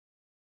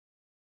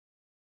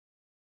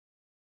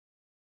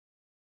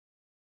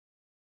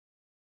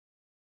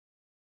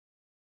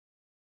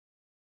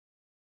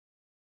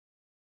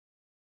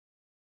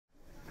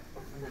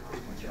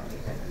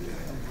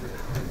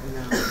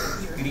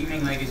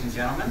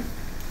gentlemen,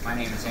 my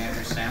name is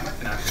Andrew Samick,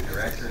 and I'm the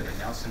director of the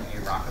Nelson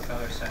A.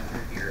 Rockefeller Center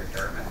here at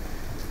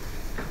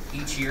Dartmouth.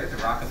 Each year, the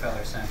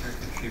Rockefeller Center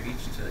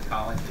contributes to the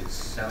college's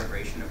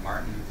celebration of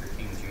Martin Luther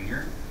King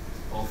Jr.,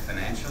 both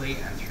financially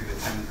and through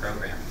attendant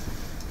programming.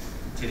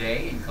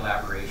 Today, in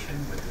collaboration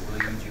with the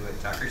William Jewett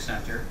Tucker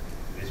Center,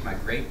 it is my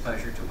great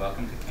pleasure to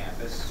welcome to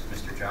campus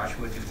Mr.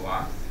 Joshua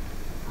DuBois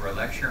for a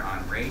lecture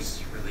on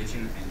race,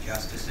 religion, and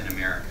justice in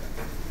America,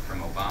 from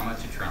Obama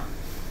to Trump.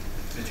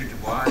 Mr.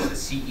 DuBois is the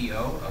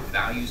CEO of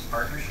Values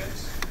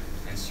Partnerships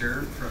and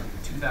served from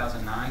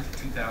 2009 to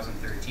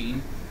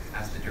 2013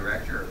 as the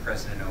director of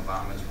President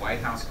Obama's White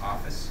House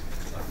Office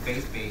of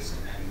Faith-Based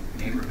and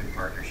Neighborhood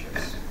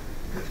Partnerships.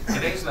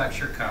 Today's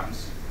lecture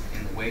comes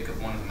in the wake of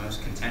one of the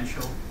most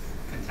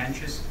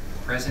contentious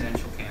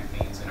presidential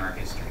campaigns in our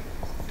history.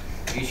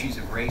 Issues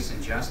of race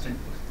and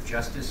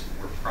justice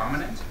were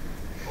prominent,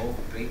 both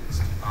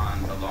based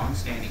on the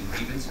long-standing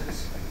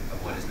grievances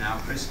of what is now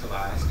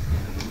crystallized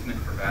in the movement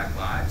for Black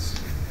lives,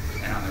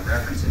 and on the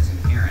references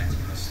inherent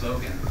in the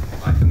slogan,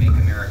 like Make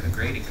America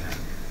Great Again,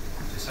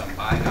 to some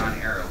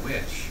bygone era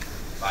which,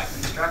 by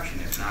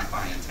construction if not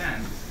by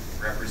intent,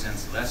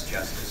 represents less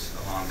justice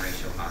along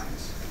racial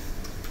lines.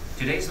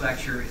 Today's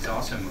lecture is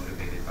also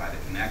motivated by the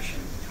connection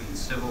between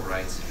civil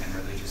rights and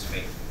religious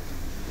faith,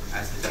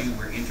 as the two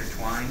were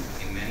intertwined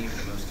in many of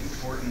the most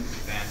important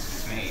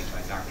advances made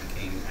by Dr.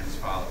 King and his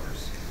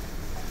followers.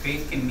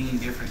 Faith can mean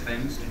different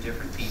things to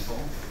different people,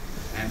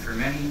 and for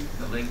many,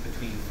 the link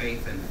between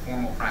faith and the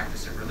formal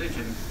practice of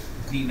religion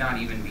need not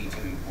even be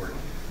too important.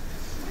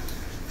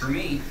 For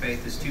me,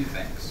 faith is two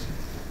things.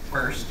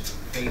 First,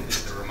 faith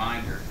is the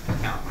reminder to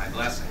count my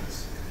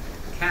blessings.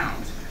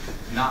 Count,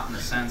 not in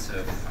the sense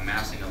of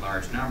amassing a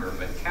large number,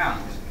 but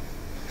count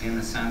in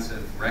the sense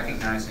of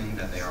recognizing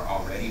that they are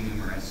already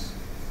numerous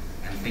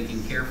and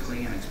thinking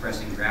carefully and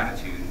expressing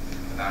gratitude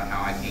about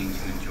how I came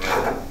to enjoy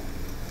them.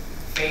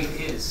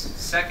 Faith is,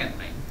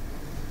 secondly,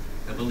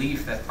 the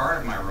belief that part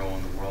of my role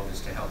in the world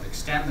is to help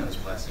extend those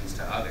blessings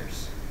to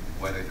others,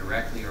 whether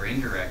directly or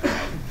indirectly,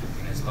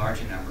 in as large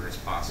a number as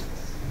possible.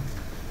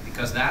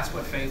 Because that's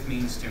what faith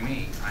means to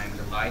me, I am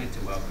delighted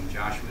to welcome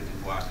Joshua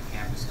DuBois to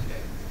campus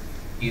today.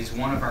 He is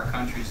one of our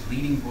country's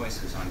leading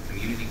voices on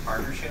community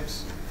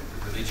partnerships,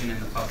 religion in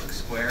the public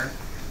square,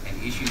 and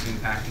issues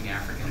impacting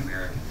African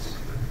Americans.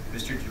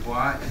 Mr.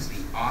 DuBois is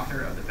the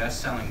author of the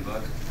best-selling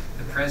book,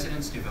 The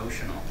President's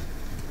Devotional,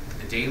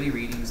 the daily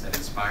readings that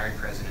inspired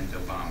President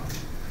Obama,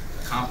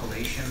 a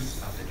compilation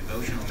of the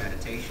devotional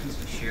meditations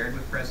he shared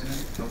with President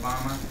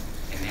Obama,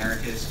 and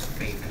narratives of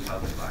faith in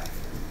public life.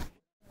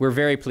 We're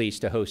very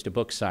pleased to host a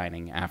book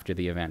signing after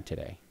the event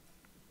today.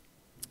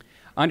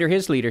 Under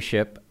his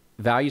leadership,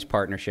 Values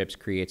Partnerships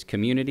creates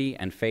community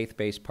and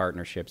faith-based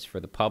partnerships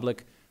for the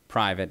public,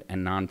 private,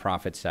 and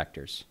nonprofit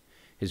sectors.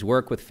 His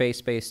work with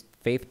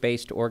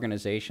faith-based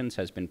organizations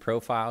has been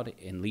profiled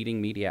in leading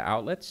media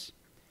outlets.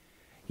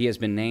 He has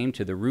been named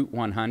to the Route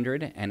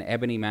 100 and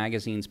Ebony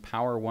Magazine's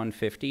Power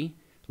 150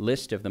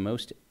 list of the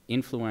most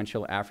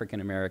influential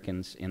African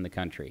Americans in the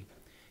country.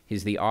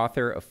 He's the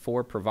author of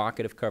 4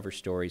 provocative cover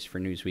stories for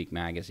Newsweek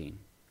magazine.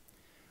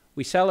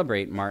 We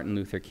celebrate Martin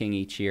Luther King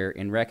each year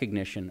in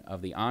recognition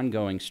of the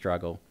ongoing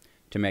struggle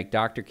to make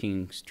Dr.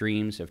 King's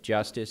dreams of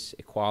justice,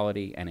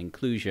 equality, and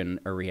inclusion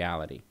a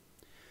reality.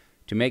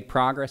 To make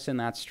progress in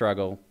that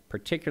struggle,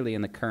 particularly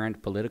in the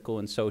current political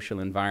and social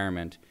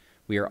environment,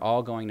 we are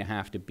all going to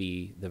have to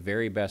be the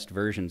very best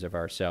versions of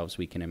ourselves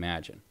we can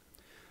imagine.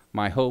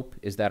 My hope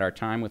is that our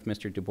time with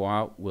Mr.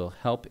 DuBois will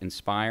help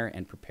inspire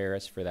and prepare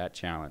us for that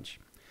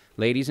challenge.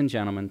 Ladies and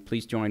gentlemen,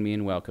 please join me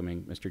in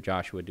welcoming Mr.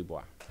 Joshua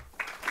DuBois.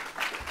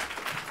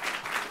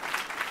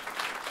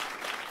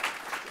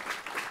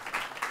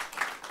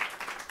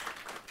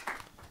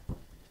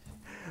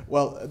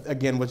 Well,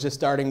 again, was just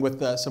starting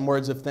with some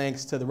words of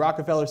thanks to the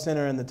Rockefeller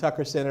Center and the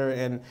Tucker Center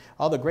and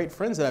all the great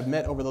friends that I've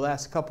met over the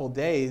last couple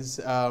days.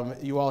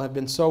 You all have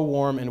been so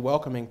warm and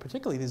welcoming,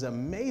 particularly these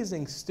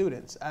amazing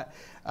students.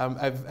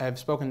 I've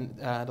spoken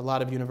at a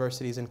lot of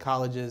universities and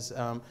colleges,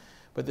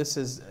 but this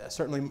is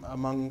certainly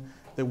among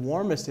the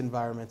warmest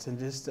environments, and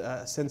just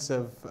a sense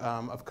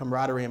of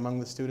camaraderie among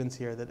the students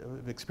here that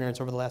I've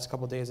experienced over the last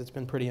couple days. It's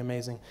been pretty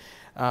amazing.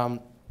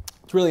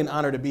 It's really an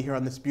honor to be here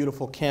on this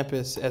beautiful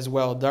campus as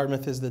well.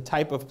 Dartmouth is the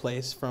type of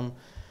place, from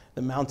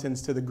the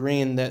mountains to the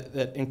green,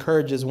 that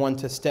encourages one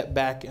to step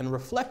back and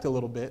reflect a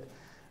little bit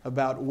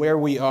about where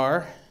we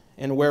are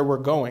and where we're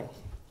going.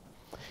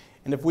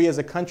 And if we as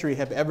a country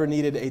have ever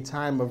needed a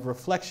time of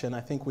reflection, I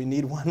think we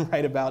need one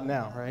right about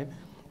now, right?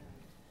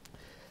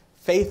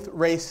 Faith,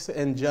 race,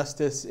 and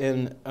justice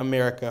in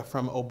America,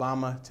 from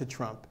Obama to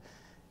Trump,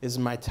 is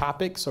my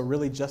topic, so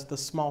really just the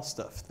small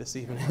stuff this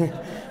evening.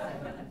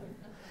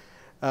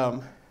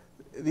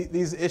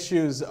 These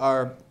issues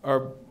are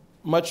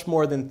much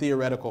more than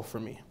theoretical for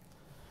me.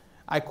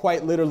 I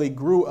quite literally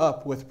grew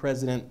up with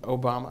President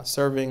Obama,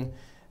 serving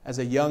as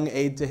a young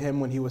aide to him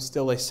when he was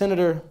still a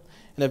senator,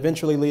 and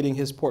eventually leading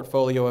his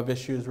portfolio of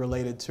issues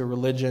related to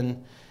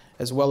religion,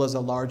 as well as a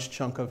large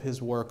chunk of his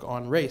work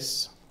on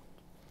race.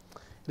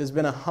 It has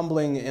been a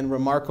humbling and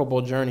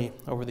remarkable journey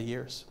over the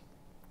years.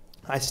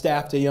 I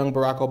staffed a young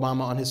Barack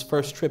Obama on his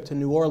first trip to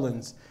New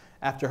Orleans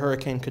after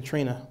Hurricane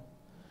Katrina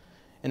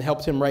and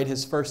helped him write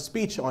his first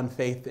speech on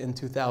faith in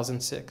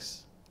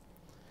 2006.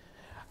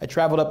 I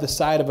traveled up the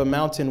side of a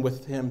mountain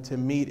with him to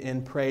meet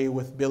and pray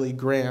with Billy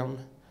Graham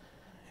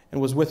and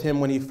was with him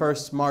when he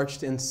first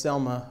marched in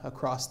Selma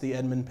across the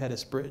Edmund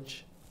Pettus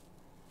Bridge.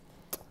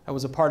 I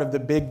was a part of the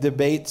big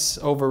debates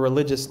over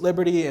religious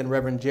liberty and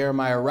Reverend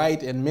Jeremiah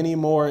Wright and many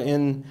more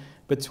in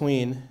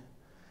between,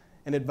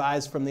 and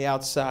advised from the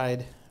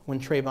outside when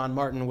Trayvon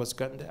Martin was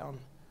gunned down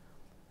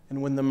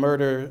and when the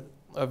murder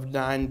of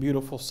 9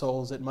 beautiful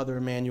souls at Mother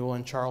Emanuel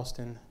in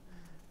Charleston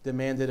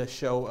demanded a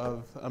show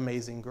of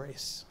amazing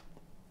grace.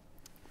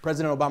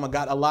 President Obama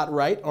got a lot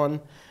right on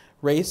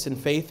race and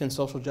faith and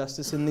social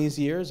justice in these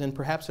years, and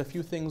perhaps a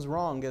few things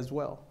wrong as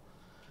well.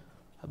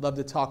 I'd love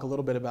to talk a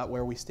little bit about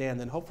where we stand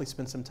and hopefully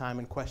spend some time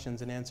in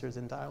questions and answers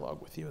and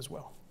dialogue with you as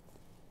well.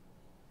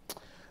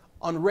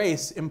 On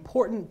race,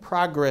 important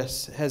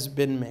progress has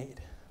been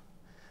made.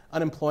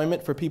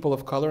 Unemployment for people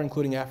of color,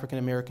 including African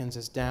Americans,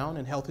 is down,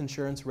 and health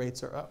insurance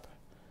rates are up.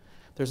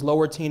 There's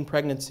lower teen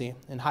pregnancy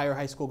and higher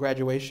high school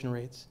graduation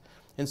rates,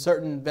 and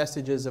certain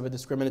vestiges of a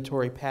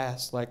discriminatory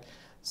past, like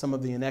some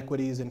of the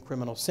inequities in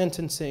criminal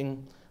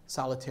sentencing,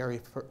 solitary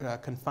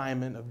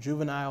confinement of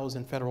juveniles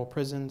in federal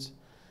prisons.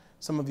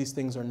 Some of these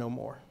things are no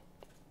more.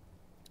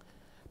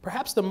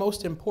 Perhaps the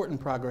most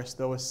important progress,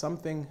 though, is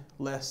something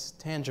less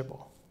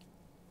tangible.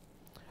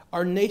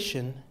 Our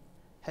nation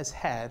has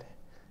had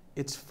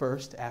its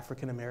first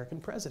African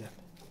American president.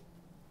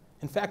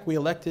 In fact, we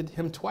elected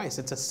him twice.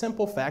 It's a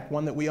simple fact,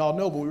 one that we all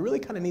know, but we really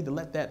kind of need to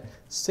let that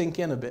sink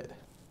in a bit.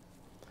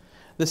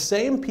 The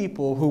same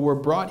people who were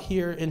brought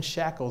here in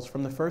shackles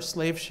from the first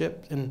slave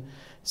ship in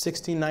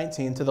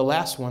 1619 to the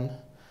last one,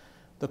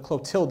 the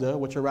Clotilda,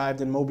 which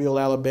arrived in Mobile,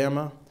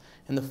 Alabama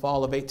in the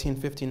fall of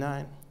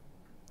 1859.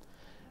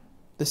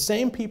 The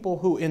same people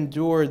who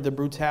endured the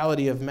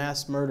brutality of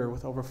mass murder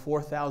with over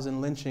 4,000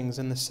 lynchings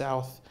in the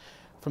South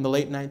from the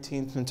late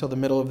 19th until the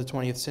middle of the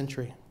 20th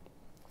century.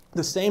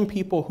 The same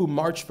people who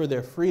marched for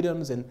their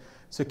freedoms and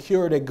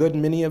secured a good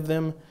many of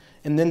them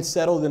and then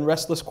settled in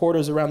restless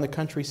quarters around the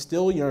country,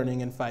 still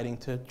yearning and fighting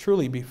to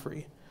truly be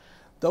free.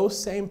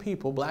 Those same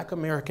people, Black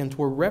Americans,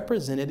 were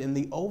represented in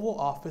the Oval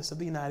Office of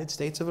the United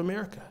States of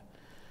America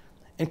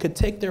and could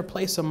take their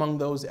place among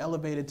those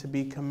elevated to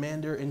be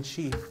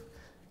commander-in-chief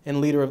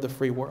and leader of the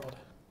free world.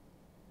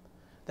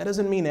 That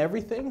doesn't mean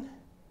everything,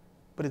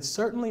 but it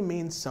certainly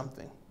means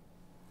something.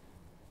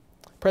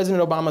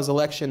 President Obama's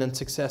election and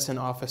success in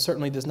office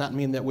certainly does not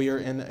mean that we are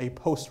in a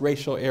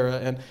post-racial era,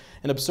 and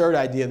an absurd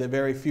idea that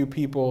very few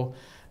people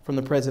from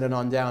the president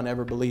on down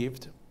ever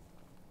believed.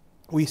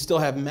 We still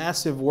have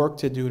massive work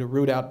to do to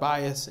root out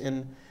bias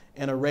in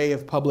an array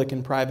of public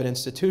and private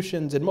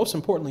institutions, and most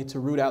importantly, to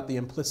root out the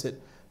implicit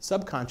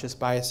subconscious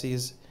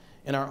biases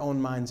in our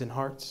own minds and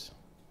hearts.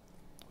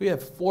 We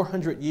have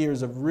 400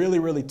 years of really,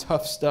 really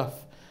tough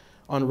stuff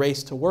on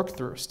race to work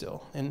through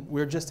still, and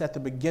we're just at the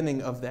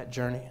beginning of that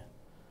journey.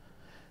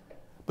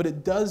 But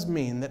it does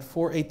mean that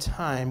for a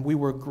time we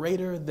were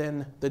greater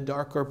than the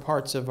darker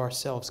parts of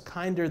ourselves,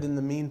 kinder than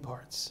the mean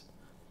parts,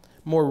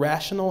 more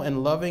rational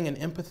and loving and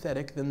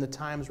empathetic than the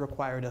times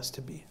required us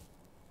to be.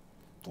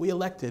 We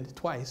elected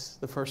twice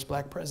the first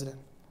Black president.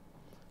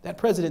 That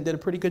president did a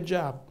pretty good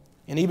job.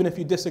 And even if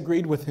you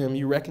disagreed with him,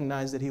 you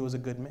recognized that he was a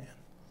good man.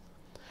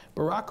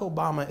 Barack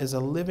Obama is a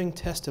living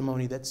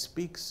testimony that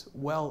speaks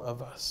well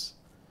of us.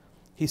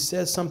 He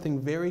says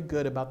something very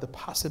good about the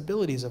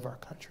possibilities of our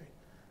country.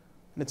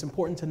 And it's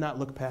important to not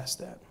look past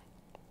that.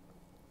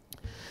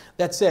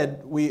 That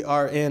said, we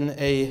are in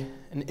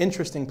an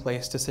interesting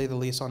place, to say the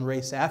least, on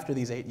race after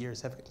these 8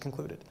 years have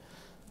concluded.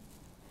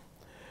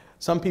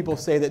 Some people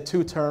say that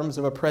 2 terms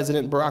of a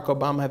President Barack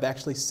Obama have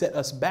actually set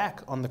us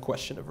back on the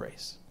question of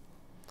race.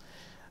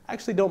 I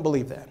actually don't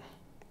believe that.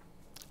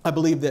 I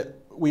believe that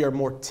we are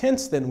more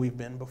tense than we've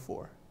been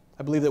before.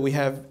 I believe that we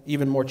have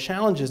even more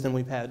challenges than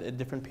we've had at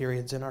different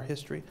periods in our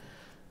history.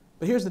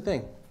 But here's the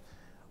thing.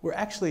 We're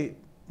actually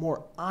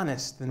more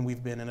honest than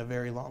we've been in a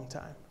very long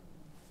time.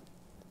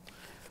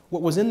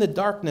 What was in the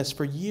darkness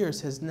for years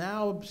has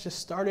now just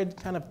started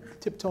kind of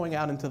tiptoeing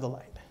out into the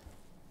light.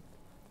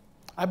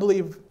 I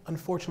believe,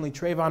 unfortunately,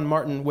 Trayvon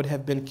Martin would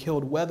have been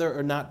killed whether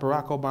or not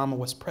Barack Obama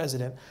was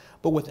president,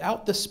 but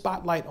without the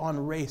spotlight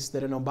on race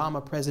that an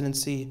Obama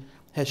presidency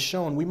has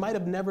shown, we might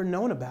have never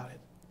known about it.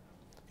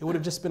 It would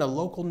have just been a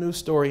local news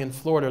story in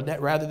Florida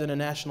rather than a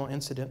national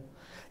incident.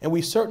 And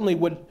we certainly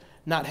would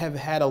not have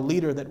had a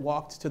leader that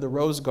walked to the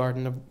Rose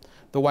Garden of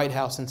the White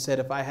House and said,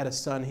 if I had a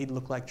son, he'd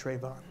look like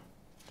Trayvon.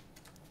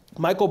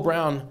 Michael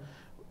Brown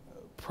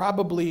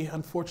probably,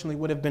 unfortunately,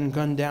 would have been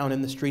gunned down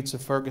in the streets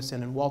of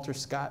Ferguson, and Walter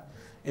Scott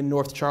in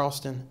North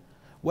Charleston,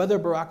 whether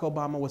Barack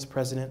Obama was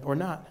president or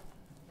not.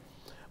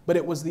 But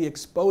it was the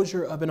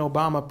exposure of an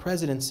Obama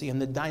presidency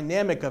and the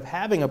dynamic of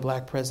having a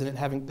Black president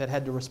that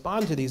had to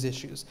respond to these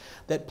issues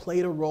that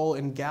played a role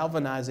in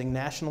galvanizing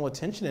national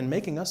attention and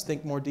making us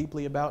think more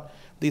deeply about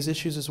these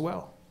issues as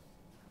well.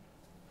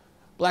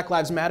 Black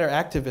Lives Matter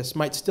activists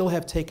might still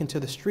have taken to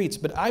the streets,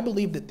 but I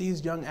believe that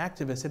these young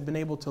activists have been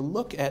able to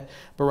look at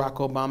Barack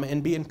Obama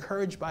and be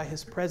encouraged by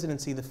his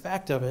presidency, the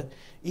fact of it,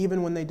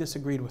 even when they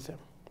disagreed with him.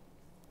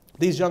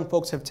 These young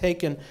folks have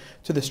taken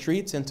to the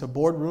streets and to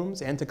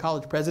boardrooms and to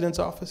college presidents'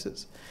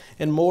 offices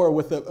and more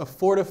with a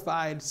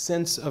fortified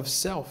sense of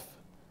self,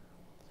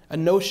 a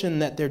notion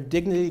that their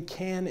dignity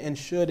can and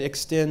should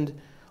extend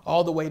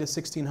all the way to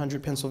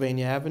 1600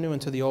 Pennsylvania Avenue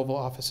and to the Oval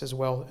Office as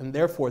well, and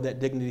therefore that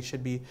dignity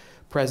should be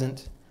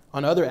present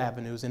on other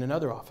avenues and in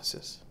other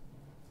offices.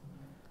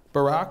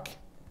 Barack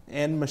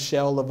and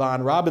Michelle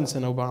LaVaughn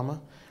Robinson Obama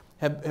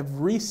have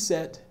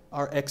reset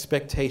our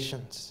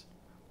expectations,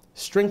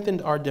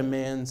 strengthened our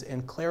demands,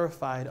 and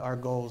clarified our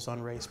goals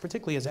on race,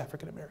 particularly as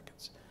African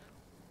Americans.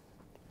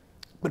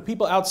 But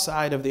people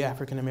outside of the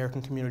African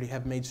American community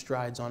have made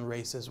strides on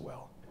race as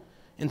well,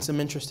 in some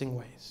interesting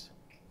ways.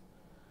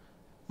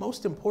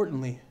 Most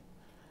importantly,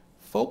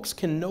 folks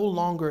can no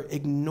longer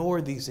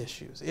ignore these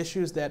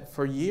issues that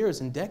for years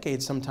and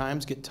decades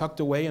sometimes get tucked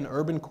away in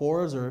urban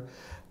cores or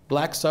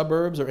black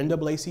suburbs or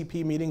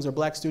NAACP meetings or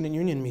black student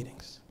union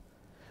meetings.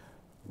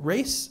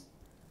 Race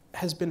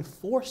has been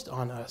forced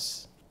on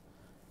us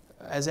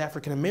as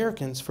African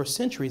Americans for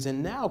centuries,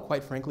 and now,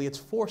 quite frankly, it's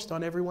forced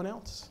on everyone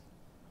else.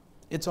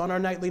 It's on our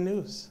nightly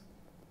news.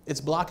 It's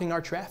blocking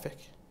our traffic.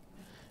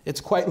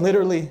 It's quite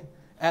literally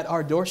at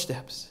our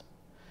doorsteps.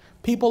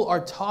 People are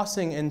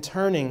tossing and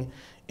turning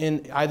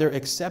in either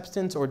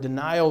acceptance or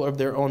denial of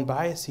their own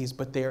biases,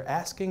 but they are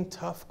asking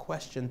tough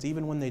questions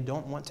even when they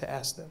don't want to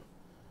ask them.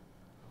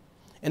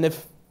 And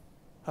if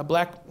a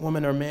black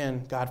woman or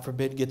man, God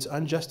forbid, gets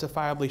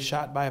unjustifiably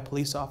shot by a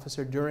police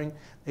officer during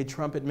a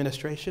Trump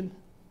administration,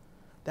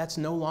 that's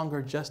no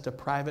longer just a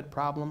private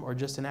problem or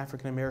just an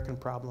African American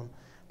problem.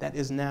 That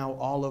is now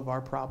all of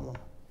our problem.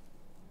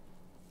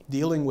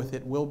 Dealing with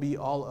it will be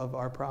all of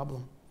our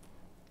problem.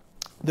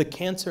 The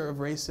cancer of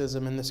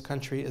racism in this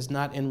country is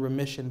not in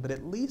remission, but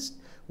at least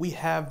we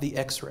have the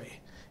X-ray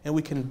and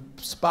we can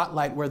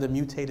spotlight where the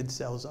mutated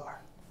cells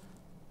are.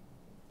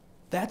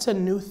 That's a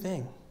new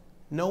thing,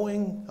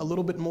 knowing a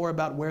little bit more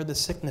about where the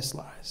sickness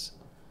lies.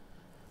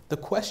 The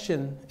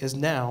question is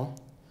now,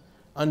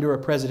 under a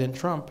President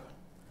Trump,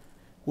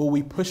 will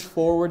we push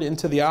forward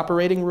into the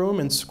operating room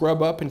and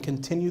scrub up and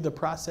continue the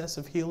process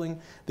of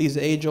healing these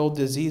age-old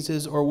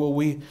diseases, or will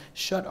we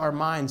shut our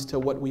minds to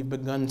what we've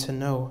begun to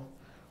know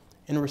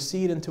and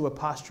recede into a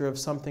posture of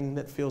something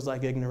that feels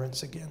like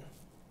ignorance again?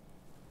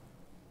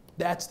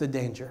 That's the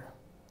danger,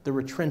 the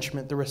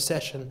retrenchment, the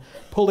recession,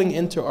 pulling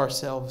into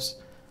ourselves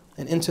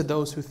and into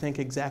those who think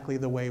exactly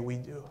the way we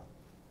do.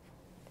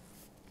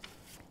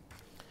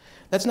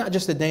 That's not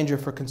just a danger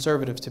for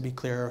conservatives, to be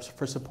clear, or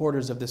for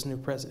supporters of this new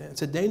president.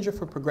 It's a danger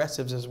for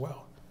progressives as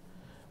well.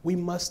 We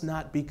must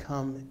not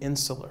become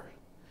insular.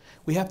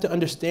 We have to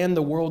understand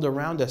the world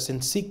around us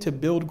and seek to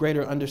build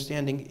greater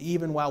understanding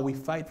even while we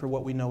fight for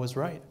what we know is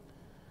right.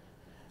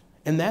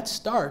 And that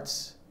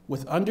starts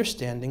with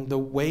understanding the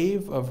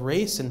wave of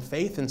race and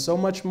faith and so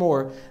much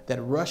more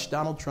that rushed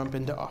Donald Trump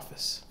into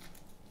office.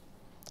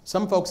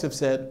 Some folks have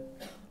said,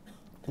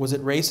 was it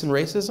race and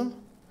racism?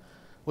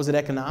 Was it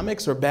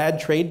economics or bad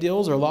trade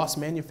deals or lost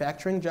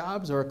manufacturing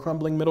jobs or a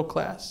crumbling middle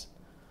class?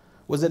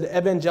 Was it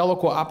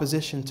evangelical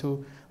opposition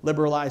to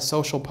liberalized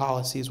social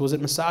policies? Was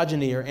it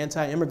misogyny or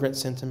anti-immigrant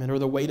sentiment or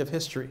the weight of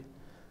history?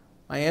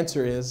 My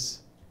answer is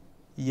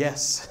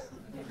yes.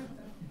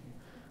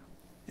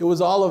 It was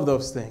all of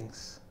those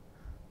things,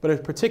 but a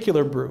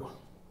particular brew.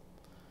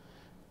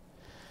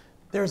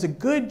 There's a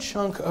good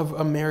chunk of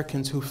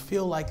Americans who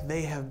feel like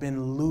they have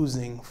been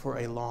losing for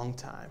a long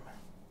time.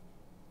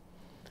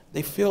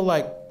 They feel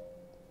like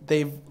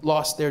they've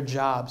lost their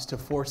jobs to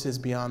forces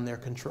beyond their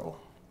control.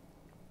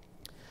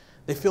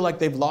 They feel like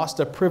they've lost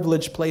a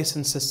privileged place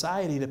in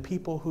society to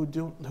people who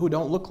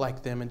don't look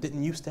like them and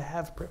didn't used to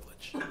have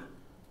privilege.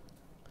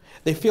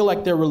 They feel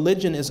like their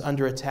religion is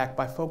under attack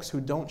by folks who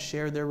don't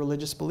share their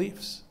religious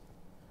beliefs.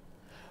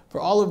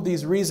 For all of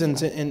these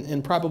reasons,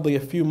 and probably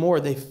a few more,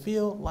 they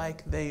feel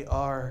like they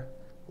are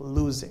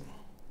losing.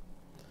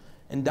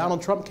 And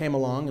Donald Trump came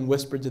along and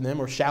whispered to them,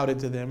 or shouted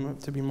to them,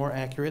 to be more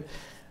accurate,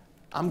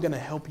 I'm going to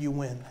help you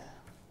win.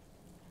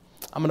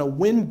 I'm going to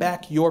win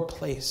back your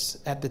place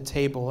at the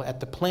table, at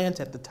the plant,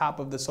 at the top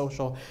of the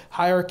social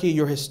hierarchy,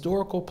 your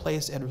historical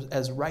place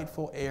as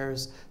rightful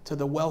heirs to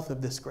the wealth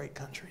of this great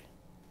country.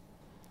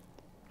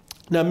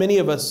 Now, many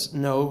of us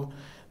know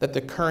that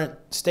the current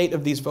state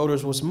of these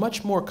voters was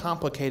much more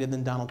complicated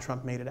than Donald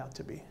Trump made it out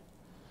to be.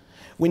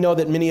 We know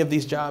that many of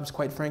these jobs,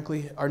 quite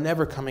frankly, are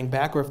never coming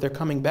back, or if they're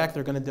coming back,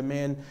 they're going to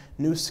demand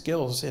new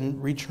skills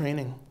and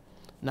retraining,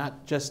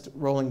 not just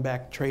rolling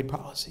back trade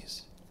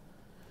policies.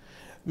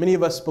 Many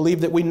of us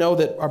believe that we know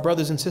that our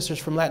brothers and sisters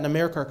from Latin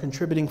America are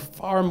contributing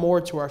far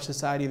more to our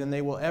society than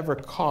they will ever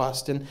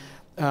cost, and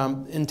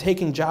in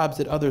taking jobs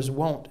that others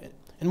won't.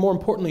 And more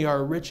importantly, are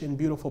a rich and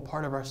beautiful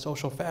part of our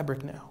social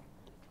fabric now.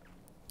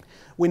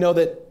 We know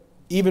that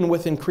even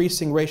with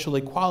increasing racial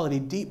equality,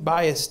 deep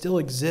bias still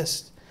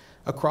exists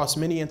across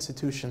many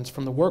institutions,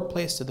 from the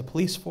workplace to the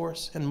police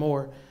force and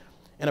more.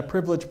 And a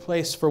privileged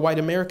place for white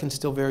Americans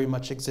still very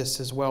much exists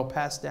as well,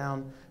 passed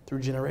down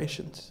through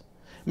generations.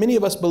 Many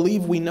of us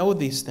believe we know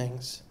these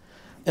things,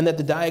 and that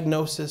the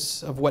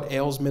diagnosis of what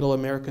ails middle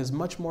America is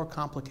much more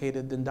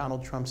complicated than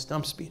Donald Trump's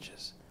stump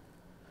speeches.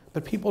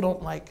 But people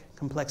don't like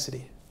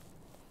complexity,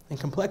 and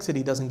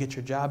complexity doesn't get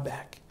your job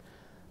back.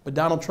 But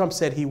Donald Trump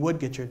said he would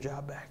get your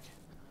job back.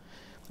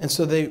 And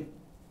so they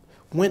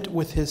went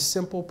with his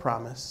simple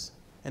promise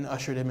and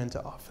ushered him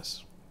into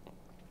office.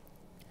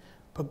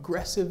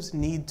 Progressives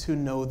need to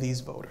know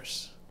these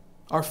voters,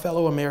 our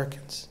fellow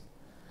Americans,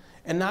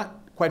 and not,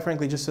 quite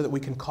frankly, just so that we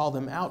can call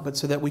them out, but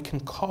so that we can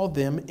call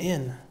them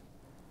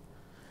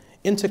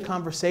into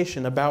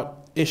conversation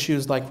about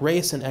issues like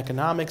race and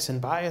economics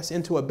and bias,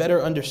 into a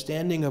better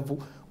understanding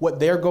of what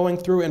they're going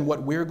through and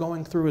what we're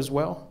going through as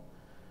well.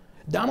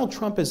 Donald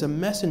Trump is a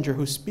messenger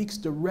who speaks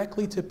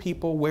directly to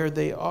people where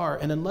they are,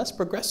 and unless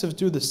progressives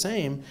do the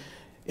same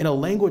in a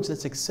language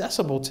that's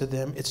accessible to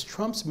them, it's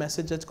Trump's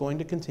message that's going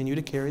to continue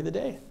to carry the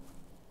day.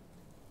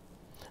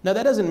 Now,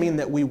 that doesn't mean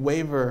that we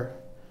waver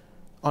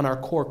on our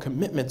core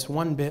commitments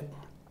one bit.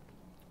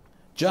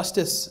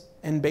 Justice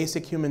and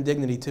basic human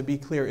dignity, to be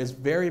clear, is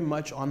very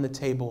much on the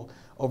table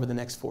over the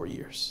next 4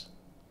 years.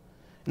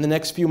 In the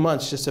next few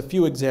months, just a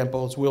few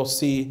examples, we'll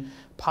see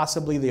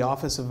possibly the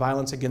Office of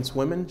Violence Against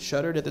Women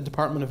shuttered at the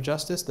Department of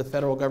Justice, the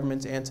federal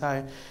government's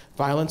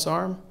anti-violence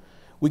arm.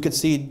 We could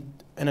see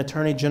an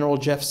Attorney General,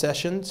 Jeff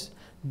Sessions,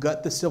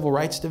 gut the Civil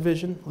Rights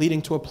Division,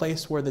 leading to a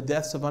place where the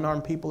deaths of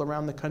unarmed people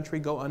around the country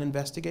go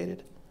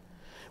uninvestigated.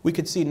 We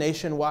could see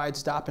nationwide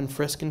stop and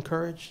frisk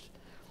encouraged,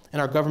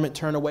 and our government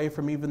turn away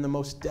from even the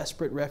most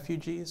desperate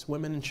refugees,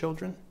 women and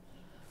children,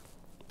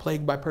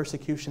 plagued by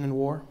persecution and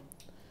war.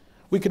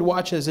 We could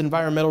watch as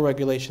environmental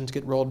regulations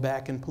get rolled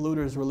back and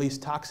polluters release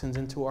toxins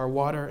into our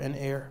water and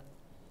air.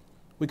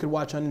 We could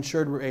watch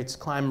uninsured rates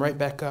climb right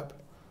back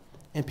up,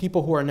 and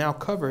people who are now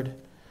covered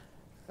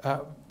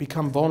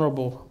become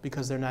vulnerable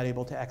because they're not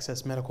able to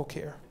access medical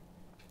care.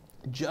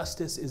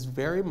 Justice is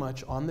very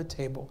much on the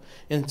table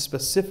in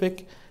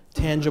specific,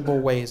 tangible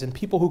ways, and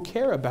people who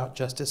care about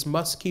justice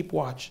must keep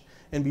watch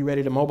and be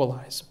ready to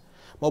mobilize.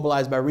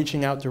 Mobilize by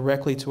reaching out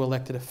directly to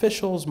elected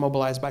officials,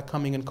 mobilize by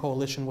coming in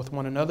coalition with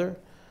one another,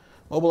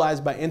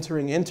 mobilize by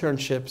entering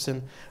internships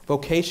and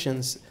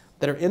vocations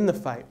that are in the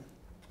fight,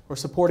 or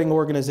supporting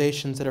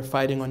organizations that are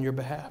fighting on your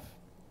behalf.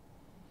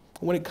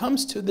 When it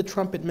comes to the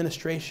Trump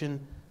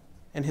administration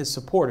and his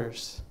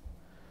supporters,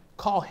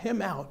 call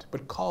him out,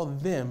 but call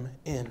them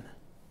in.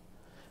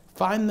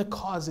 Find the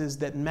causes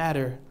that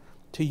matter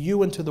to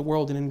you and to the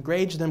world and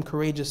engage them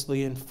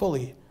courageously and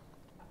fully.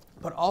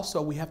 But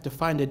also, we have to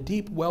find a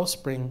deep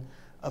wellspring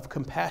of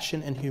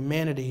compassion and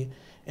humanity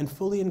and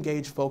fully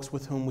engage folks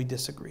with whom we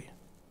disagree.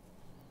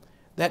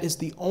 That is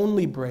the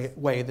only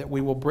way that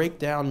we will break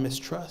down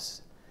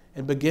mistrust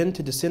and begin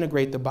to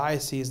disintegrate the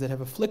biases that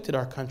have afflicted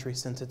our country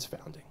since its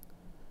founding,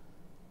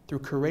 through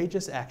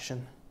courageous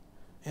action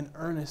and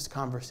earnest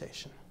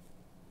conversation.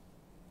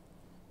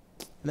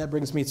 And that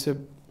brings me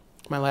to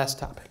my last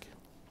topic,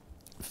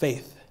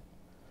 faith.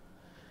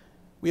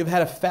 We have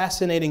had a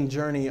fascinating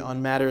journey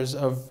on matters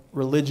of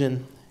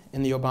religion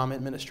in the Obama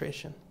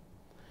administration.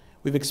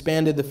 We've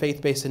expanded the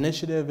faith-based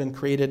initiative and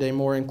created a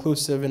more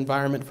inclusive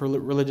environment for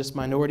religious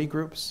minority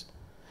groups.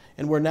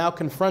 And we're now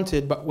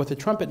confronted with a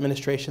Trump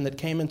administration that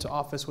came into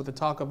office with the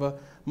talk of a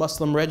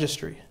Muslim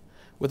registry,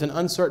 with an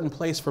uncertain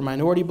place for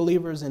minority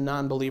believers and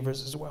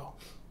non-believers as well.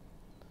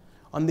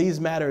 On these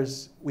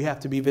matters, we have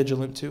to be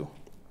vigilant too.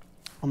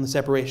 On the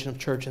separation of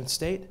church and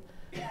state,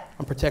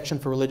 on protection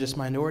for religious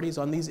minorities,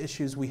 on these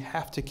issues, we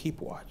have to keep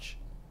watch.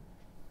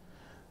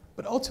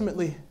 But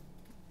ultimately,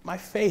 my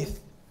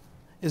faith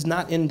is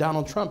not in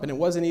Donald Trump, and it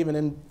wasn't even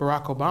in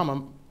Barack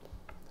Obama.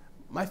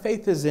 My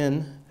faith is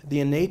in the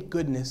innate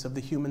goodness of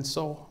the human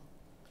soul,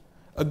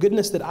 a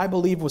goodness that I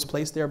believe was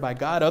placed there by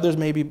God. Others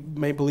may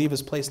believe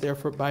is placed there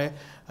by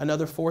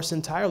another force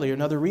entirely, or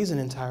another reason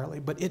entirely,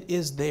 but it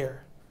is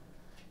there.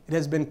 It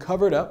has been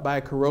covered up by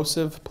a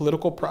corrosive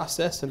political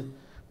process and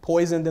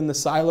poisoned in the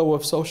silo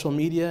of social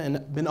media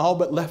and been all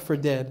but left for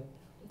dead.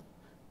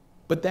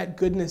 But that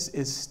goodness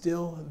is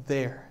still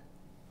there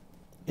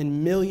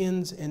in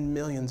millions and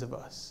millions of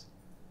us.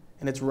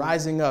 And it's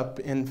rising up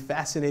in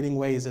fascinating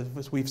ways,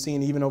 as we've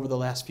seen even over the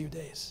last few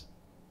days.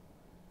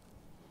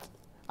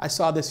 I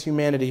saw this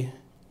humanity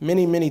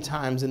many, many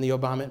times in the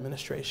Obama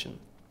administration.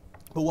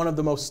 But one of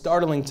the most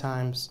startling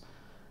times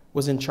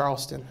was in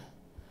Charleston,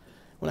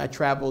 when I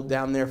traveled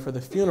down there for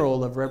the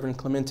funeral of Reverend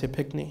Clemente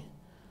Pinckney,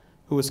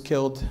 who was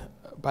killed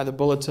by the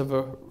bullets of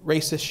a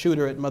racist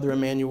shooter at Mother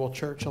Emanuel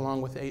Church,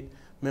 along with 8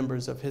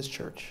 members of his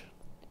church.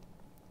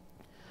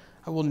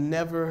 I will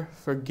never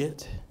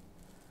forget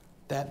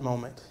that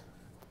moment.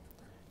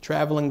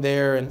 Traveling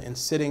there and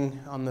sitting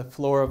on the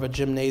floor of a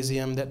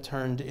gymnasium that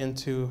turned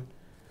into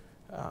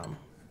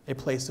a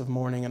place of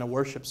mourning and a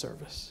worship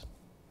service.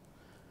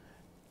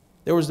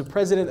 There was the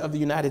President of the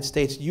United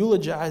States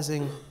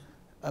eulogizing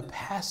a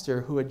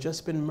pastor who had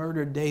just been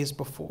murdered days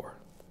before.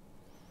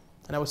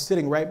 And I was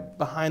sitting right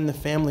behind the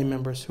family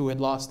members who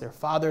had lost their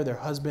father, their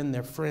husband,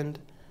 their friend.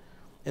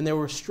 and they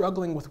were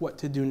struggling with what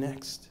to do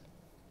next.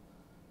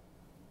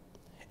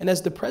 And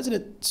as the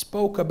president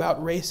spoke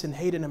about race and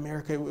hate in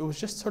America, it was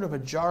just sort of a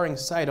jarring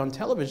sight. On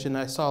television,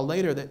 I saw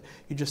later that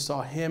you just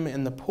saw him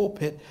in the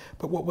pulpit,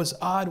 but what was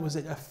odd was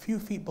that a few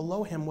feet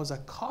below him was a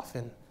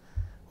coffin,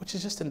 which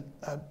is just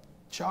a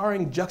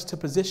jarring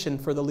juxtaposition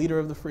for the leader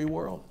of the free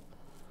world.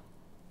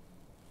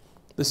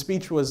 The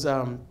speech was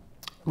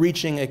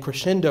reaching a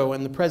crescendo,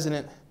 and the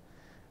president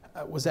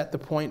was at the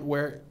point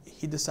where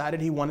he decided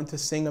he wanted to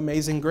sing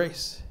Amazing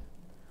Grace.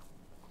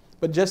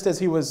 But just as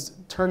he was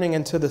turning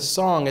into the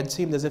song, it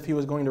seemed as if he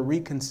was going to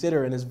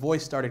reconsider, and his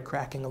voice started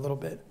cracking a little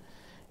bit,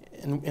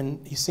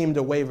 and he seemed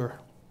to waver.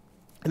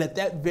 And at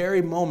that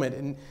very moment,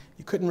 and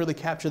you couldn't really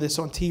capture this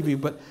on TV,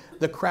 but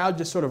the crowd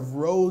just sort of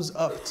rose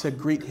up to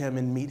greet him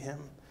and meet him,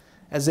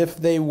 as if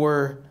they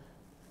were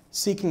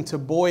seeking to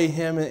buoy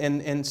him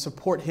and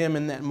support him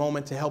in that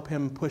moment, to help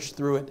him push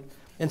through it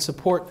and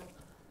support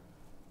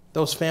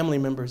those family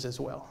members as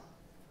well.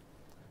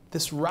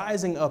 This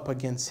rising up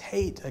against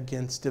hate,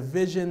 against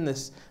division,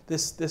 this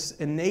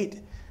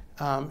innate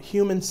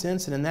human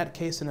sense, and in that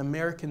case, an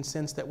American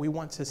sense that we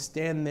want to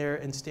stand there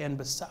and stand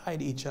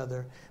beside each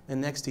other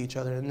and next to each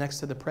other, and next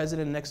to the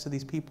president, and next to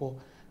these people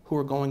who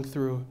are going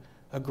through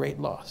a great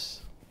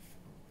loss.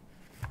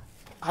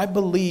 I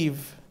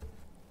believe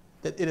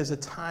that it is a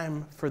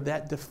time for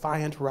that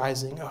defiant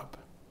rising up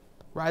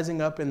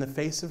in the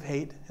face of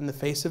hate, in the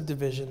face of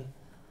division.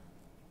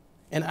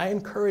 And I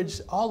encourage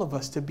all of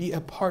us to be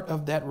a part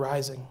of that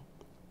rising.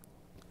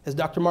 As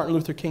Dr. Martin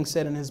Luther King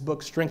said in his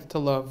book, Strength to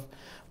Love,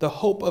 the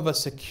hope of a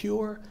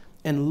secure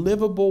and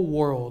livable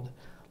world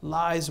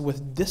lies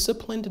with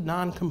disciplined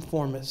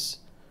nonconformists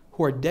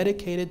who are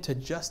dedicated to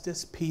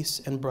justice,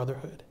 peace, and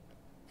brotherhood.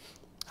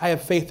 I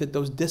have faith that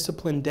those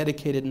disciplined,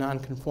 dedicated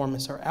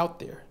nonconformists are out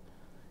there.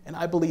 And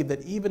I believe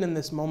that even in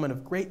this moment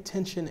of great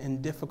tension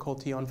and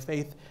difficulty on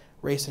faith,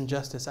 race, and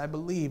justice, I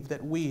believe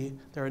that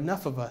there are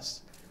enough of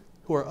us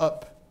who are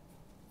up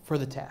for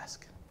the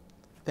task.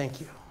 Thank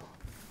you.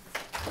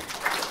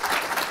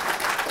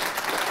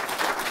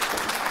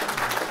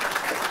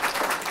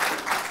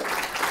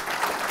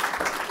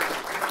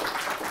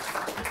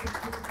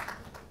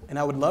 And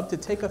I would love to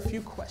take a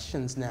few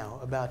questions now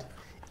about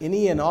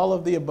any and all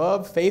of the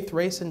above: faith,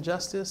 race, and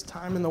justice,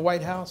 time in the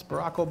White House,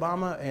 Barack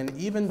Obama, and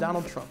even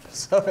Donald Trump.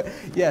 So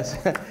yes,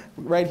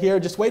 right here.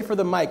 Just wait for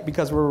the mic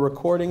because we're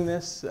recording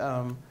this.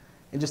 And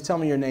just tell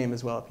me your name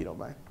as well, if you don't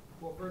mind.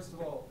 Well, first of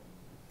all,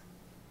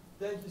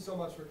 thank you so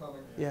much for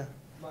coming. Yeah.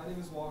 My name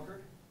is Walker.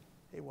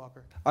 Hey,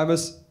 Walker.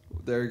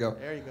 There you go.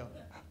 There you go.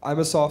 I'm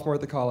a sophomore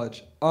at the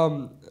college.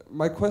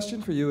 My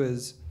question for you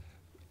is,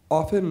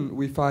 often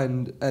we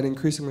find, and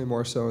increasingly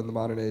more so in the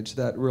modern age,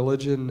 that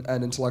religion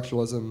and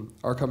intellectualism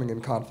are coming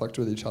in conflict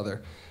with each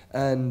other.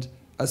 And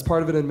as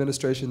part of an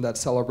administration that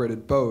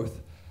celebrated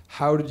both,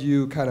 how did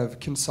you kind of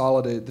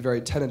consolidate the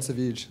very tenets of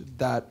each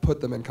that put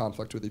them in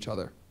conflict with each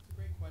other? It's a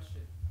great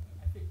question.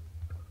 I think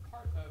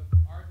part of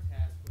our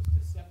task was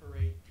to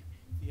separate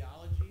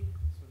theology,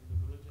 sort of the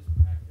religious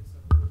practice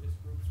of religious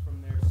groups,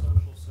 from their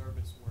social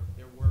service work,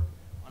 their work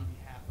on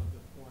behalf of the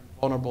poor and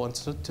vulnerable, and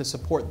to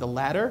support the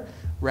latter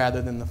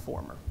rather than the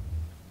former.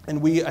 And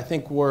we, I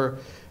think, were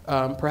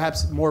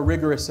perhaps more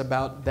rigorous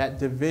about that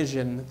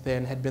division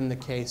than had been the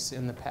case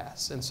in the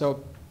past. And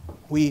so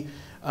we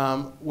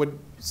would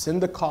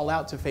send the call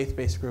out to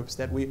faith-based groups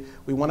that we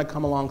want to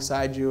come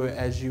alongside you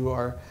as you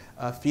are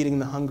feeding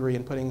the hungry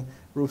and putting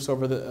roofs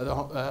over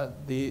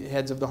the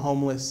heads of the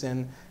homeless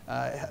and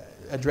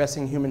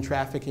addressing human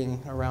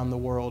trafficking around the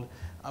world.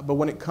 But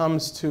when it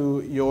comes to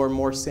your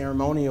more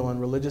ceremonial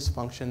and religious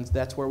functions,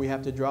 that's where we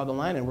have to draw the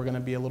line, and we're going to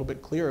be a little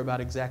bit clearer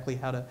about exactly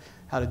how to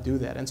do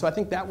that. And so I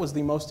think that was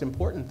the most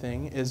important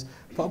thing, is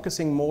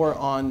focusing more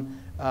on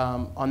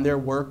their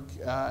work,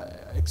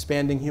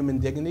 expanding human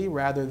dignity,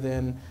 rather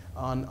than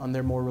on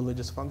their more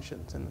religious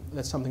functions. And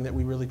that's something that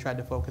we really tried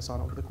to focus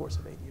on over the course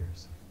of 8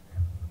 years.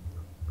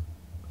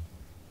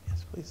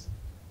 Yes, please.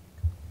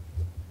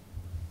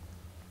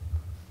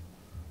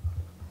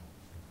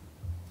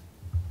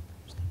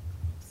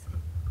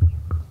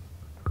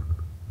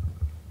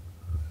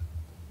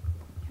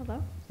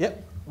 Hello?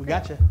 Yep, we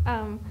got you.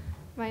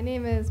 My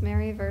name is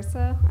Mary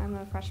Versa. I'm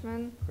a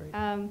freshman. Great.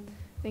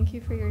 Thank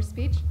you for your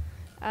speech.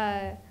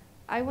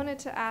 I wanted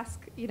to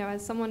ask,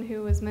 as someone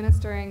who was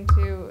ministering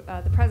to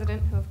the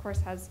president, who of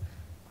course has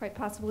quite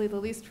possibly the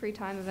least free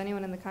time of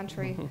anyone in the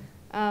country,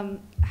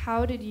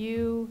 how did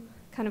you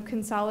kind of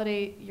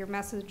consolidate your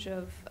message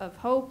of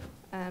hope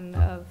and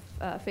of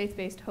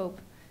faith-based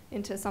hope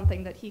into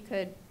something that he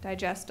could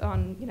digest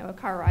on, a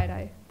car ride,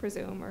 I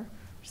presume, or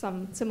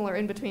some similar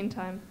in-between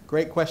time?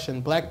 Great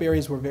question.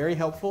 BlackBerries were very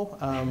helpful.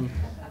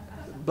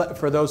 But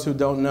for those who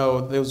don't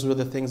know, those were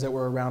the things that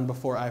were around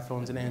before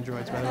iPhones and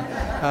Androids, by the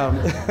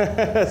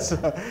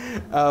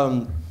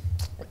way.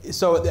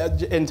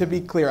 And to be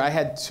clear, I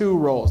had two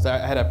roles. I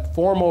had a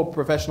formal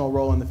professional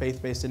role in the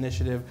Faith-Based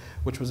Initiative,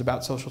 which was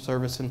about social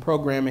service and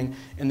programming.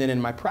 And then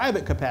in my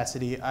private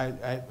capacity,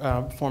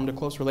 I formed a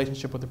close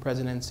relationship with the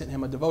president and sent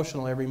him a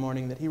devotional every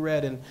morning that he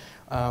read.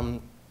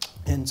 And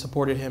and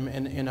supported him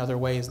in other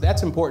ways.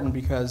 That's important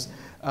because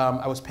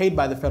I was paid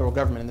by the federal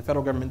government, and the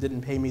federal government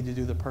didn't pay me to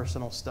do the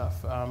personal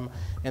stuff.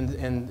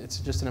 And it's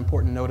just an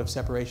important note of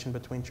separation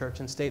between church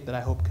and state that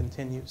I hope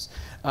continues.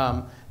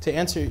 To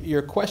answer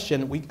your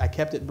question, I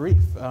kept it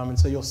brief, and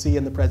so you'll see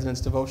in the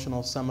President's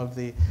Devotional some of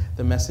the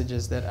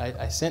messages that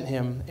I sent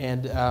him,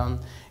 and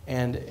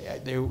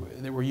they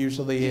were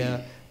usually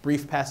a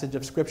brief passage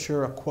of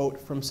Scripture, a quote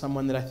from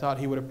someone that I thought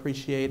he would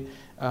appreciate,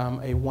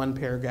 a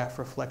one-paragraph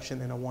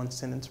reflection, and a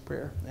one-sentence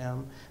prayer.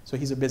 So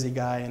he's a busy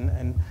guy,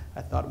 and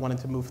I wanted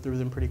to move through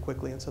them pretty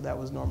quickly, and so that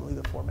was normally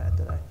the format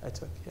that I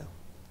took, yeah.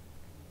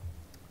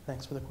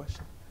 Thanks for the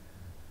question.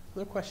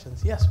 Other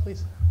questions? Yes,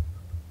 please.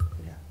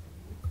 Yeah.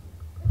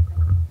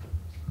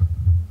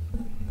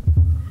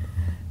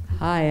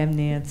 Hi, I'm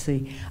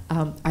Nancy.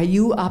 Are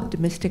you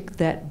optimistic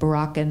that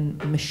Barack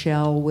and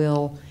Michelle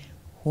will,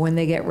 when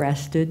they get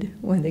rested,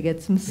 when they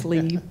get some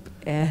sleep,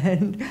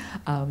 and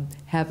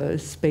have a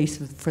space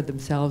for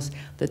themselves,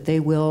 that they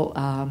will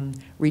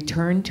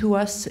return to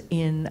us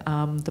in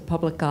the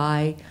public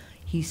eye?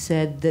 He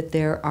said that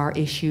there are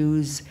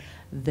issues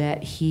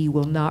that he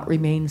will not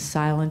remain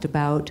silent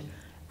about.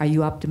 Are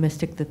you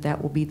optimistic that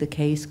that will be the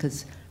case?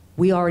 Because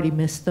we already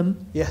miss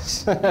them.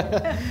 Yes,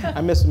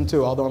 I miss him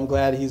too, although I'm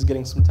glad he's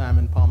getting some time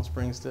in Palm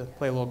Springs to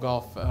play a little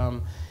golf.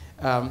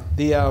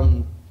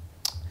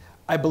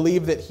 I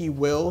believe that he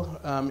will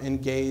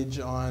engage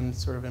on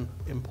sort of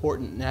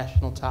important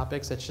national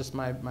topics. That's just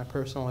my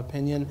personal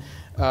opinion.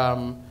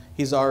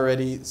 He's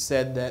already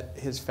said that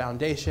his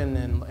foundation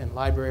and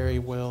library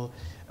will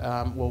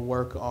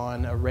work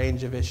on a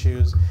range of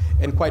issues.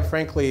 And quite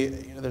frankly,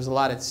 there's a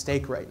lot at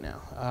stake right now.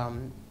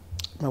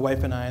 My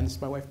wife and I, and this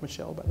is my wife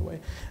Michelle, by the way,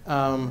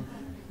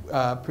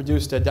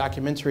 produced a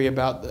documentary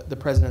about the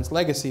president's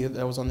legacy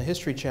that was on the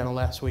History Channel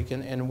last week,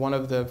 and one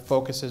of the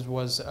focuses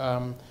was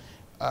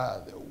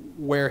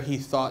where he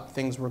thought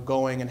things were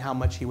going and how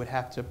much he would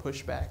have to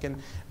push back.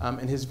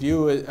 And his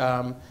view,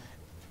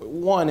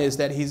 one is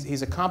that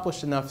he's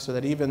accomplished enough so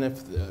that even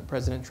if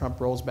President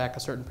Trump rolls back a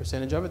certain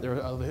percentage of it, there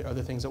are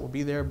other things that will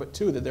be there, but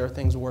two, that there are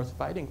things worth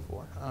fighting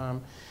for.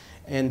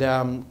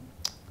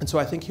 And so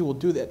I think he will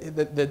do that.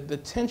 The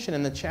tension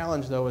and the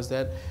challenge, though, is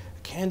that,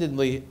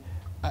 candidly,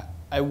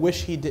 I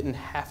wish he didn't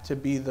have to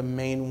be the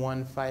main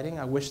one fighting.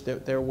 I wish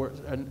that there were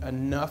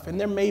enough, and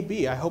there may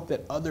be. I hope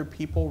that other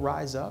people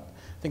rise up.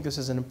 I think this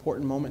is an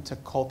important moment to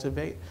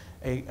cultivate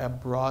a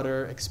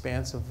broader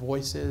expanse of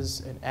voices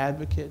and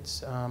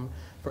advocates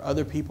for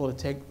other people to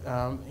take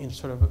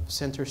sort of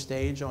center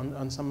stage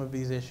on some of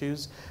these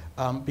issues.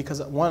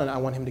 Because one, I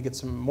want him to get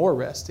some more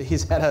rest.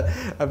 He's had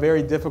a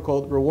very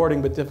difficult,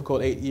 rewarding but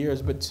difficult 8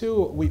 years. But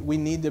two, we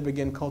need to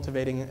begin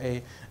cultivating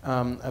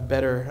a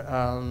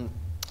better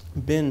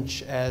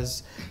bench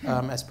as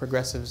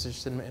progressives,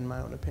 just in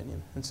my own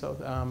opinion. And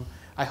so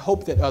I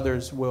hope that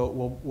others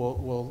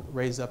will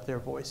raise up their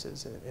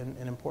voices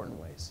in important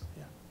ways.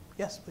 Yeah.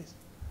 Yes, please.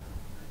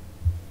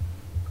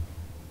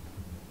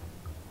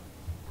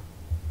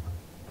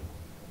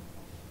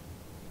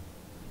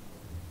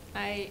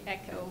 I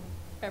echo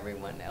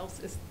everyone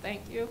else's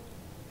thank you.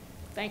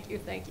 Thank you,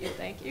 thank you,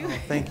 thank you. Oh,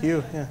 thank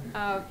you.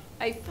 Yeah.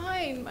 I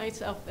find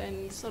myself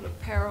in sort of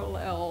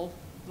parallel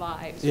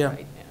lives Yeah.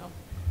 right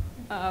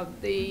now.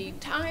 The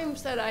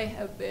times that I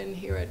have been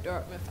here at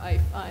Dartmouth, I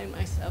find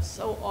myself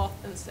so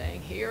often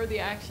saying, here are the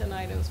action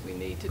items we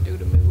need to do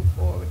to move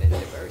forward in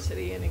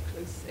diversity and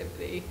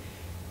inclusivity,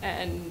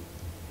 and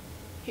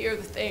here are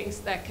the things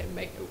that can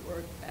make it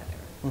work better.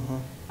 Mm-hmm.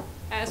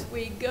 As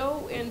we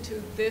go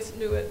into this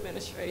new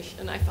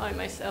administration, I find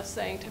myself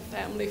saying to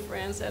family,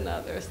 friends, and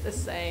others the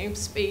same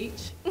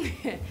speech.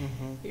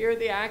 Mm-hmm. Here are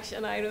the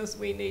action items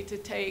we need to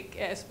take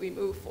as we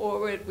move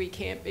forward. We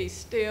can't be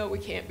still, we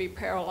can't be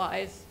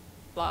paralyzed,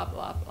 blah,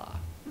 blah,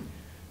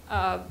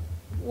 blah.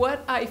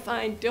 What I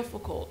find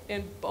difficult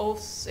in both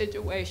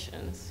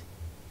situations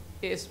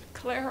is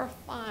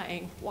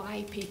clarifying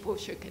why people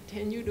should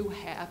continue to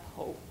have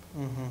hope.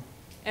 Mm-hmm.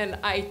 And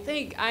I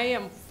think I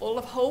am full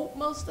of hope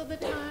most of the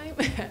time,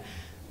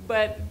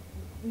 but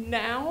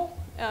now,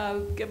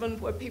 given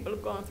what people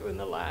have gone through in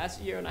the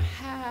last year and a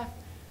half,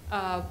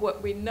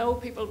 what we know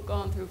people have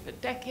gone through for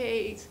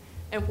decades,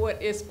 and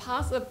what is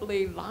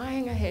possibly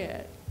lying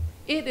ahead,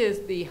 it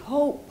is the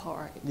hope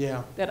part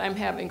that I'm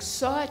having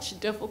such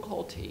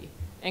difficulty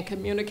in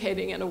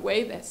communicating in a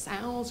way that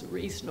sounds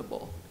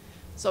reasonable.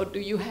 So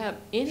do you have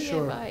any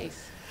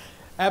advice?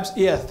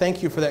 Yeah,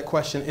 thank you for that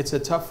question. It's a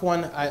tough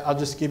one. I'll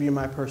just give you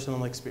my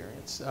personal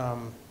experience,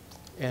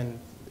 and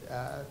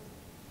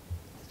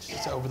it's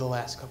just over the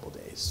last couple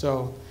days.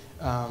 So,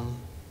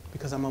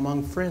 because I'm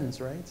among friends,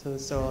 right?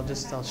 So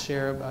I'll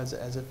share as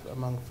if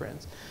among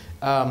friends.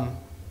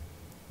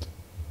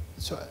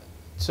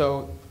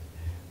 So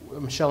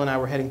Michelle and I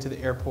were heading to the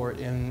airport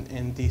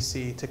in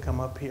D.C. to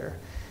come up here,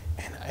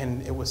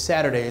 and it was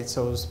Saturday,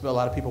 so a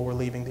lot of people were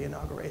leaving the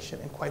inauguration,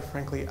 and quite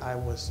frankly, I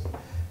was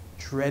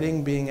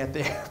dreading being at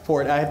the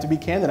airport. I have to be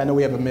candid. I know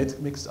we have a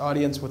mixed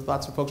audience with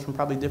lots of folks from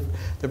probably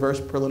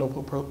diverse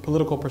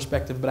political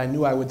perspective, but I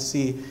knew I would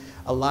see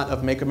a lot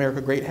of Make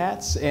America Great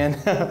hats and,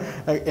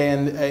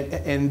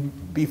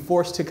 and be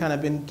forced to kind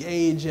of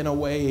engage in a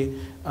way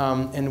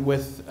and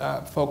with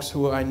folks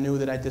who I knew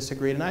that I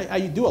disagreed. And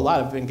I do a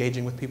lot of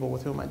engaging with people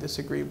with whom I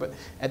disagree, but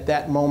at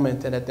that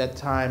moment and at that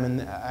time,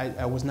 and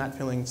I was not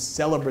feeling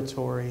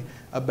celebratory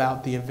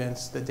about the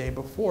events the day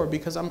before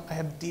because I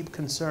have deep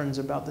concerns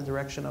about the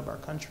direction of our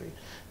country.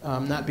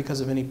 Not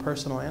because of any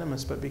personal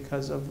animus, but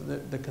because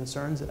of the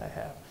concerns that I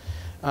have.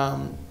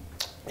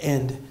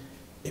 And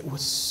it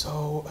was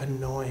so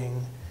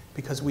annoying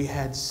because we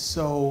had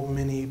so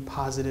many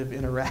positive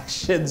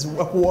interactions,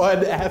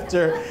 one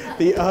after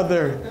the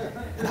other.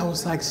 And I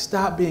was like,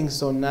 stop being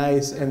so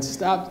nice and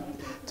stop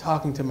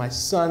talking to my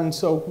son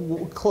so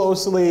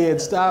closely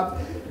and stop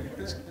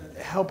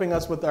helping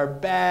us with our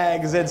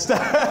bags and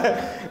stuff.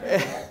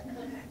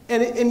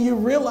 And you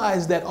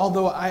realize that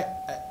although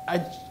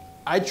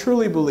I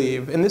truly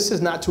believe, and this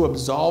is not to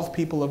absolve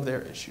people of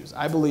their issues,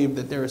 I believe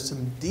that there is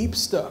some deep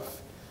stuff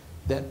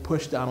that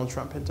pushed Donald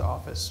Trump into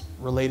office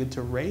related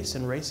to race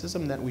and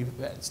racism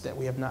that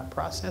we have not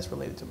processed,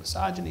 related to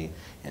misogyny,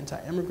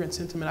 anti-immigrant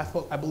sentiment.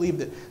 I believe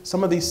that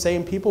some of these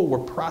same people were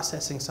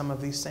processing some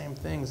of these same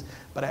things,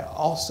 but I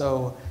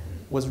also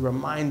was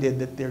reminded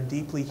that they're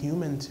deeply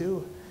human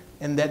too,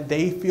 and that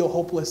they feel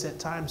hopeless at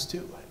times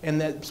too. And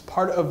that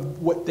part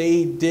of what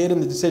they did and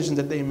the decisions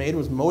that they made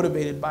was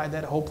motivated by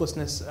that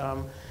hopelessness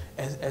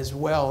as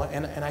well.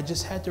 And I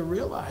just had to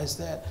realize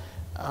that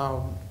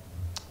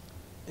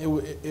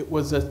it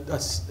was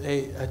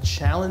a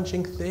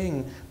challenging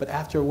thing, but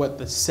after what,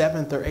 the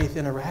 7th or 8th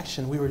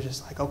interaction, we were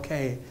just like,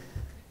 okay,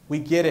 we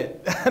get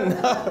it.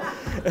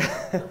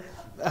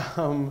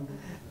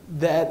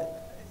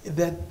 That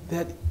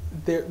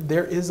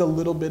there is a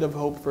little bit of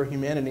hope for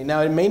humanity.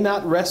 Now, it may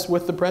not rest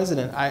with the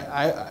president.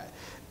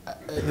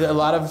 A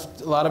lot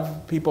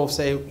of people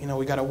say, you know,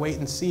 we got to wait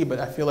and see,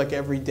 but I feel like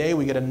every day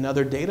we get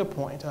another data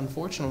point,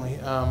 unfortunately.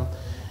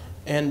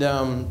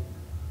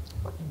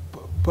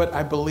 But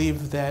I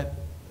believe that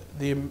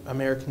the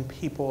American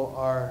people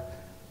are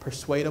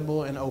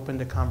persuadable and open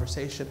to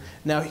conversation.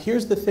 Now,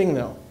 here's the thing,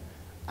 though.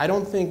 I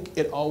don't think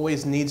it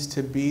always needs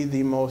to be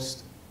the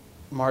most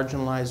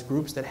marginalized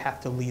groups that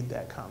have to lead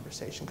that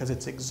conversation, because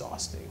it's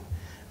exhausting.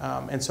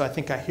 And so I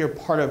think I hear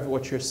part of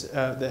what you're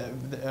of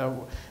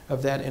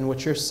that in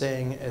what you're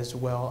saying as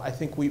well. I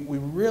think we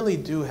really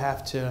do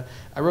have to.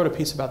 I wrote a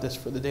piece about this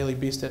for the Daily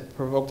Beast that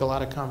provoked a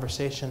lot of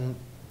conversation.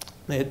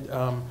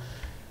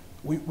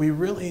 We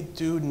really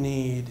do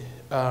need,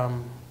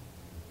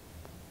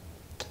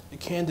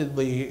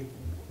 candidly,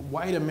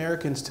 white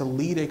Americans to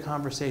lead a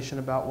conversation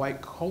about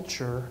white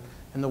culture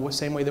in the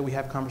same way that we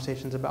have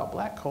conversations about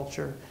black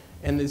culture.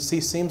 And it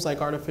seems like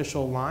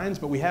artificial lines,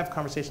 but we have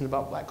conversations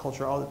about black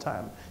culture all the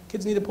time.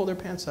 Kids need to pull their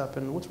pants up,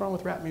 and what's wrong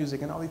with rap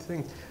music and all these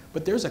things.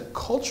 But there's a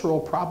cultural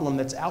problem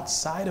that's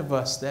outside of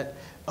us that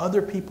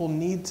other people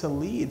need to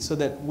lead so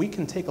that we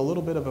can take a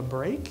little bit of a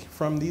break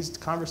from these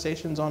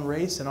conversations on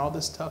race and all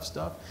this tough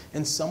stuff,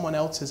 and someone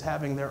else is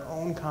having their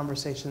own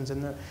conversations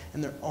in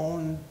their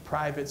own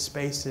private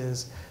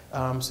spaces,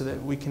 so that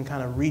we can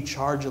kind of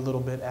recharge a little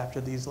bit after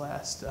these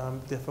last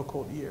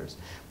difficult years.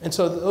 And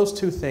so those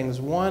two things.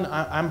 One,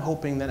 I'm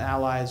hoping that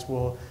allies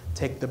will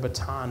take the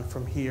baton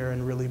from here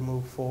and really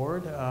move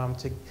forward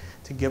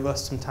to give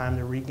us some time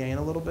to regain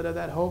a little bit of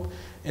that hope.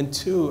 And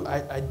two,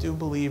 I do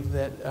believe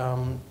that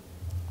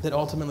that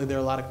ultimately there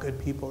are a lot of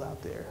good people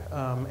out there.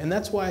 And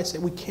that's why I say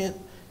we can't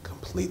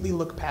completely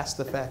look past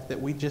the fact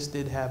that we just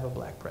did have a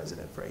black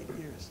president for 8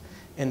 years.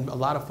 And a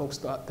lot of folks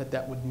thought that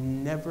that would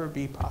never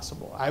be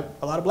possible.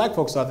 A lot of black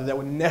folks thought that that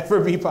would never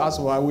be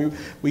possible.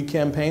 We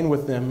campaigned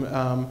with them.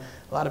 A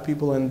lot of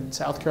people in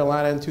South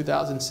Carolina in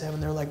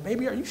 2007, they're like,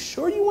 baby, are you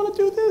sure you want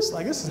to do this?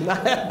 Like, this is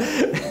not,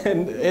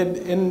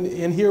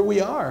 and here we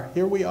are.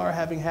 Here we are,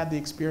 having had the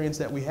experience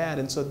that we had.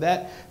 And so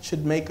that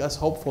should make us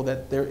hopeful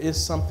that there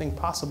is something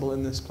possible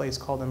in this place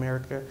called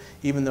America,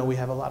 even though we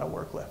have a lot of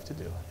work left to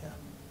do. Yeah.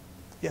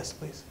 Yes,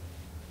 please.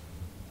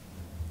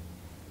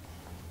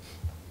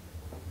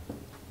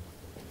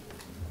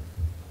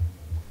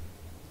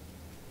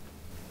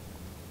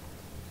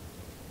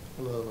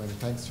 Hello, and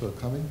thanks for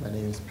coming. My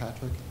name is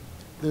Patrick.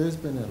 There has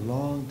been a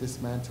long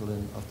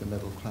dismantling of the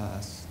middle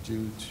class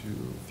through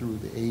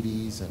the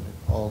 80s and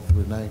all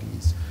through the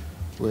 90s,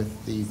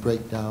 with the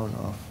breakdown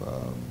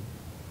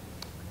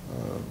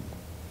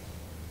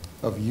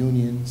of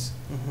unions,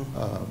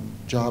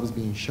 jobs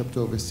being shipped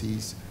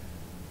overseas.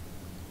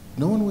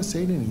 No one was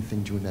saying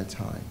anything during that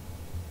time.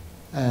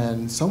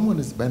 And someone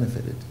has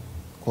benefited.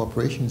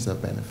 Corporations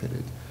have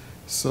benefited.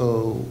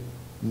 So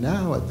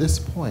now at this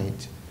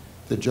point,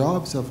 the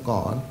jobs have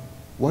gone.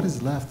 What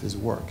is left is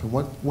work. And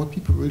what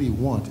people really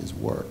want is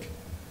work.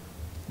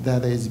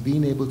 That is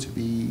being able to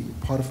be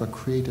part of a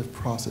creative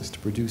process to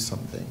produce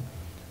something.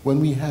 When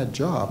we had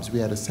jobs, we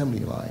had assembly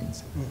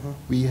lines.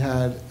 We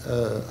had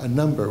a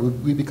number.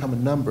 We become a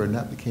number, and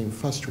that became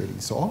frustrating.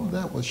 So all of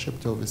that was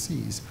shipped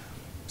overseas.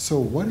 So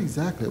what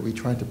exactly are we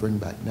trying to bring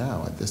back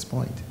now at this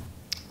point?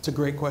 It's a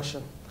great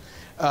question.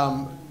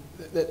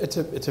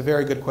 It's a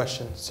very good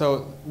question. So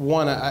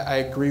one, I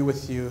agree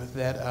with you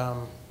that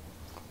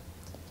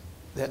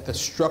that the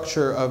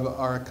structure of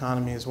our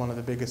economy is one of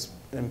the biggest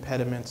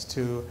impediments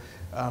to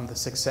the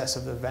success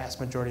of the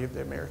vast majority of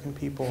the American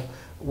people.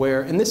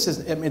 Where, and this is,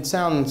 it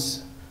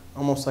sounds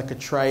almost like a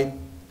trite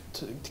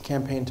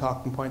campaign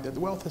talking point that the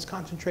wealth is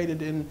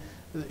concentrated in,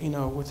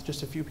 with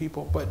just a few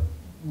people, but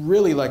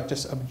really, like,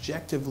 just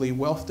objectively,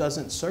 wealth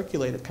doesn't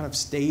circulate. It kind of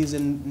stays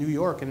in New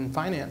York and in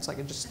finance, like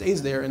it just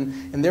stays there,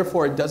 and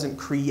therefore it doesn't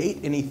create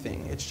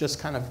anything. It's just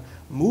kind of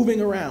moving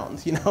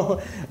around,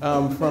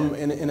 from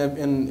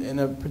in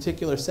a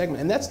particular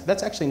segment, and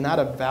that's actually not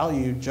a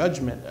value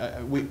judgment.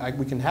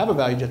 We can have a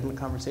value judgment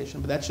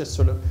conversation, but that's just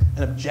sort of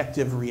an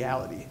objective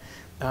reality.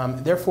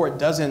 Therefore, it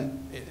doesn't,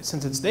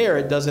 since it's there,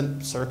 it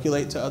doesn't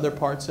circulate to other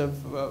parts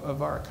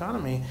of our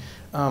economy.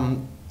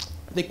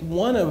 I think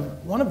one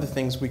of the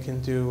things we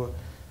can do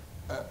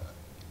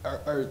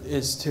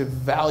is to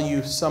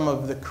value some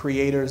of the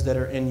creators that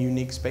are in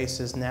unique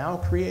spaces now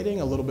creating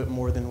a little bit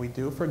more than we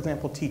do. For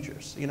example,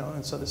 teachers,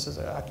 and so this is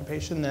an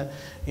occupation that,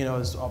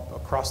 is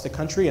across the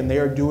country, and they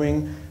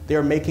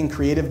are making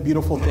creative,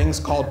 beautiful things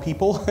called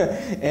people.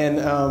 and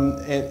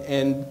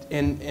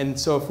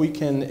so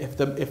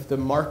if the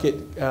market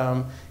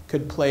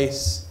could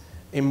place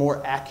a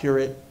more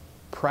accurate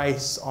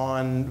price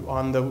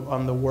on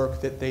the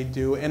work that they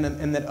do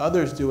and that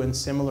others do in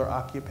similar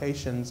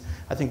occupations,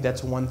 I think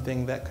that's one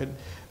thing that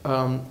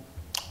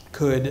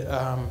could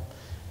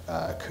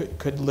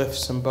lift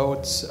some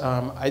boats.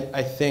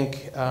 I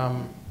think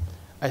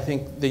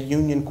the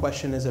union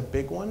question is a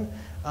big one.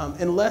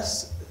 The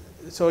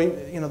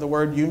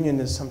word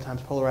union is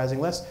sometimes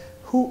polarizing.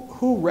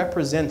 Who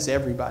represents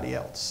everybody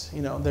else?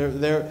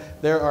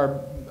 There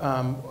are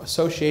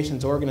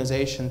associations,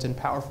 organizations, and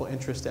powerful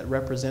interests that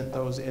represent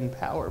those in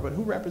power, but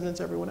who represents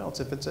everyone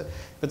else? If it's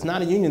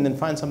not a union, then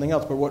find something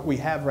else. But what we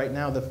have right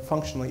now that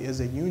functionally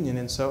is a union,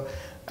 and so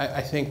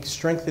I think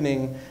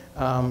strengthening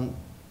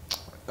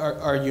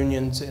our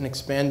unions and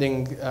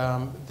expanding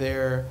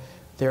their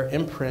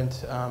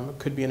imprint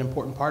could be an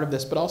important part of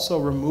this, but also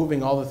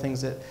removing all the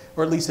things that,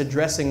 or at least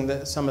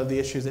addressing some of the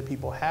issues that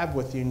people have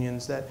with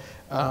unions that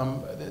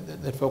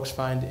folks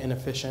find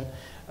inefficient.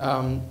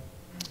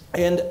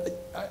 And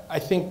I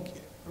think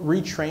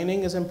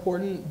retraining is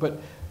important, but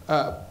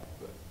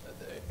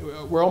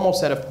we're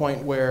almost at a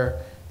point where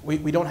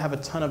we don't have a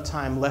ton of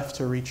time left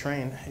to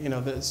retrain.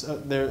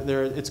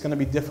 It's going to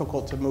be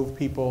difficult to move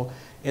people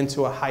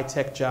into a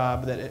high-tech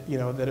job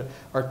that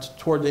are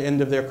toward the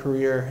end of their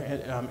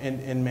career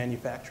in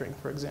manufacturing,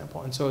 for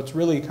example. And so it's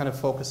really kind of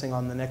focusing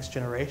on the next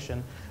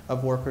generation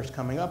of workers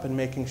coming up and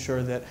making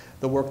sure that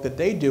the work that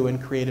they do in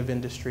creative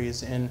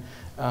industries and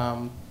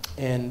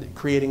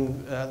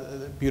creating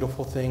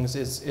beautiful things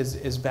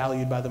is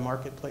valued by the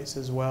marketplace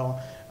as well,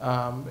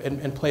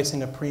 and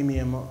placing a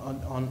premium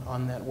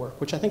on that work,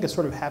 which I think is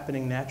sort of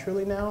happening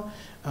naturally now,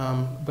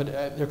 but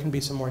there can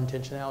be some more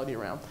intentionality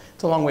around.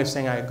 It's a long way of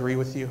saying I agree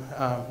with you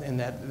in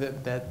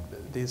that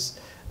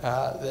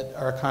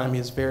our economy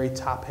is very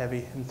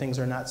top-heavy and things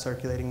are not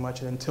circulating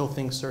much, and until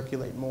things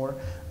circulate more,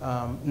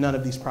 none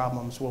of these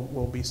problems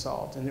will be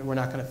solved, and we're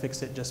not going to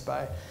fix it just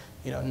by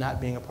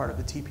not being a part of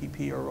the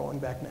TPP or rolling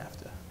back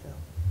NAFTA.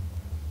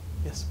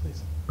 Yes,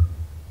 please.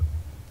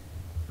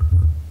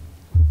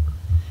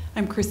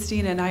 I'm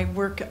Christine, and I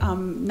work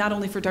not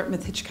only for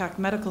Dartmouth Hitchcock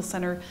Medical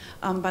Center,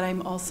 but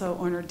I'm also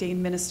an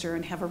ordained minister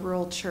and have a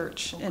rural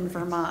church in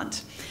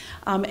Vermont.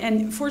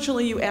 And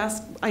fortunately,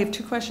 I have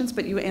two questions,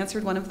 but you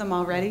answered one of them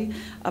already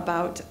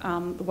about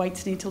the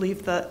whites need to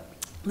lead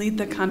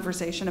the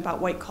conversation about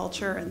white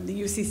culture, and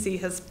the UCC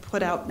has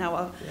put out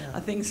now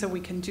a thing so we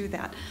can do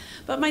that.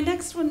 But my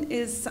next one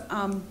is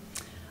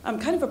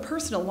kind of a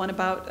personal one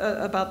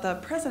about the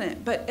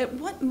president, but at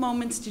what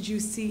moments did you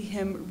see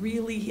him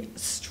really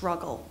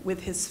struggle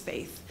with his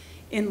faith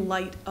in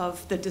light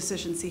of the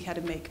decisions he had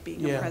to make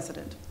being a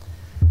president?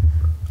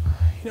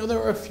 There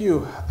were a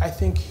few. I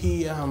think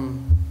he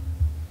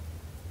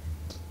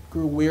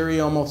grew weary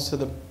almost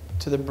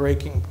to the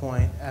breaking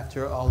point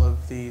after all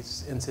of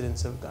these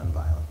incidents of gun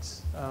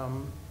violence.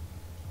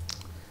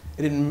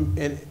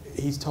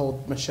 He's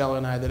told Michelle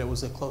and I that it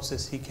was the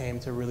closest he came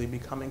to really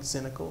becoming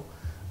cynical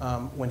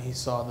when he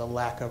saw the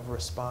lack of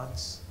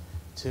response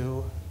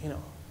to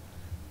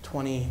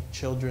 20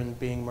 children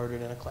being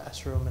murdered in a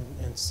classroom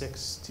and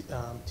 6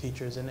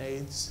 teachers and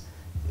aides.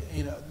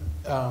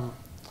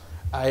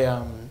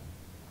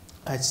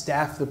 I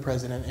staffed the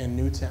president in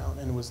Newtown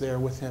and was there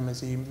with him as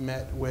he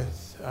met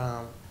with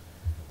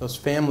those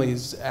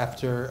families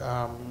after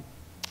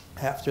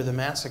the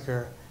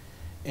massacre,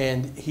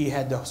 and he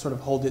had to sort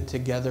of hold it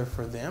together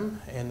for them.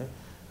 And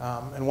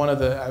one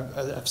of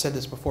I've said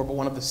this before, but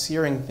one of the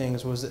searing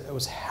things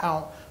was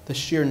how the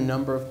sheer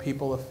number of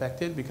people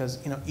affected, because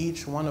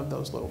each one of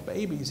those little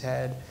babies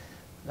had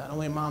not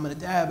only a mom and a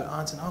dad, but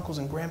aunts and uncles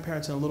and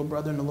grandparents and a little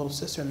brother and a little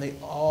sister, and they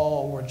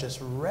all were just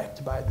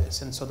wrecked by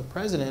this. And so the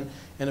president,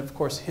 and of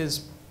course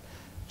his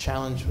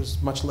challenge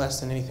was much less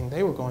than anything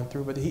they were going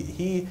through, but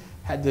he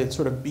had to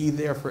sort of be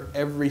there for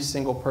every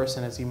single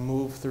person as he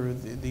moved through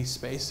these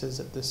spaces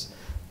at this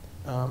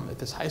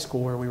high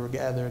school where we were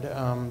gathered,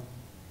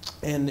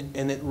 and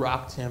it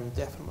rocked him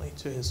definitely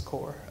to his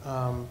core.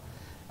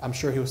 I'm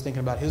sure he was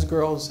thinking about his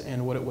girls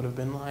and what it would have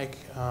been like,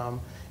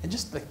 and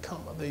just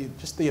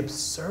the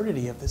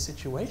absurdity of the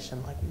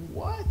situation. Like,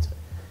 what?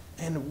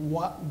 And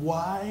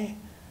why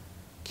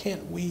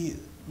can't we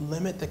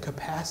limit the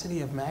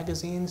capacity of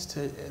magazines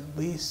to at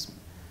least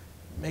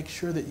make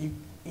sure that you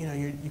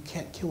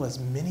can't kill as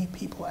many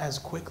people as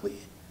quickly?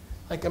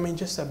 Like, I mean,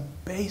 just a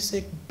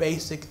basic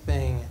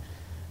thing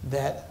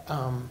that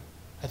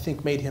I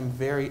think made him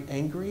very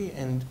angry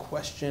and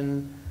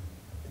question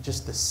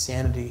just the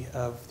sanity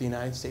of the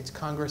United States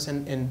Congress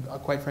and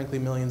quite frankly,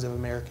 millions of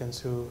Americans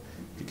who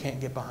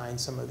can't get behind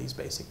some of these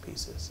basic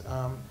pieces.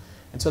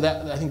 And so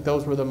I think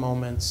those were the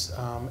moments,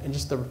 and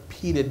just the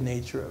repeated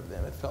nature of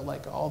them. It felt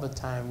like all the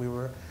time we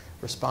were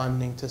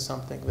responding to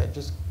something that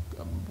just,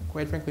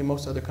 quite frankly,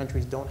 most other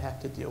countries don't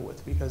have to deal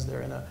with because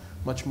they're in a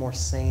much more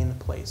sane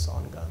place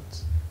on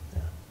guns.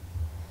 Yeah.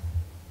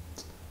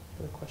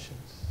 Other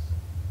questions?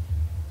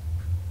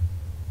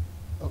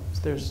 Oh,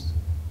 did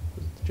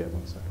you have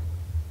one? Sorry.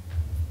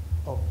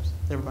 Oh,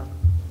 never mind.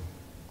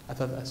 I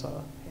thought I saw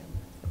a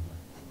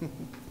hand.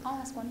 I'll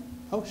ask one.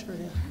 Oh, sure,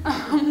 yeah.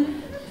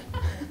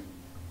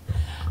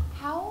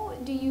 How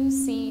do you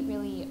see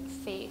really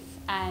faith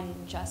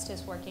and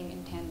justice working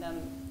in tandem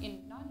in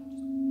not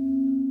just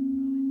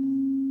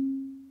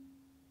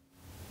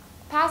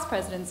past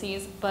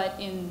presidencies, but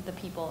in the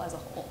people as a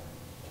whole?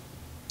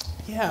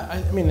 Yeah,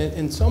 I mean,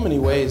 in so many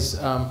ways,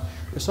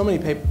 there's so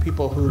many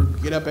people who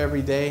get up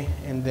every day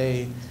and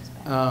they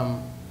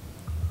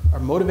are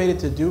motivated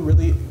to do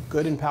really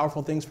good and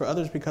powerful things for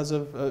others because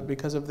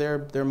of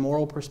their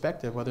moral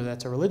perspective, whether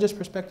that's a religious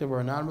perspective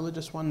or a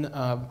non-religious one.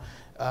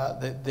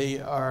 They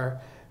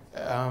are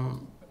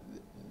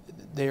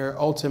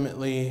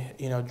ultimately,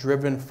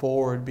 driven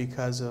forward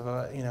because of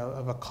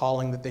a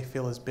calling that they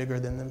feel is bigger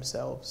than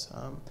themselves.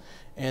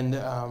 And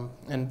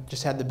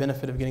just had the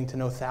benefit of getting to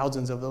know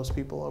thousands of those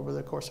people over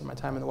the course of my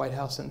time in the White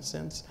House and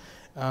since.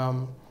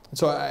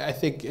 So I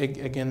think,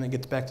 again, it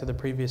gets back to the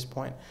previous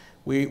point.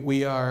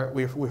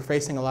 We're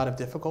facing a lot of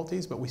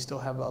difficulties, but we still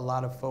have a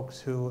lot of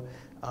folks who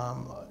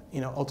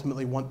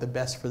ultimately want the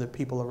best for the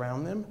people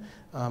around them,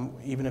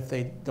 even if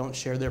they don't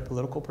share their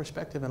political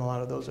perspective, and a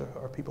lot of those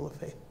are people of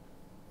faith.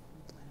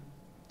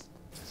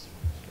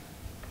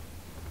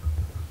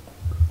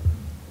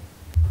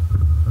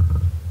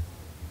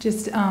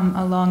 Just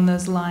along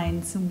those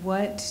lines,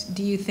 what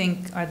do you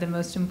think are the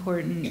most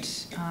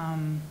important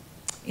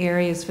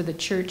areas for the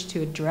church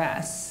to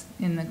address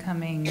in the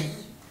coming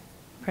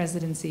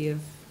presidency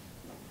of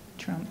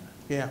Trump?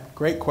 Yeah,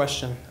 great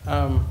question.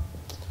 I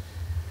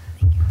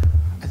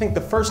think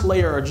the first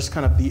layer are just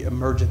kind of the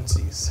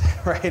emergencies,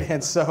 right?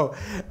 And so,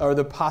 or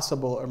the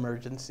possible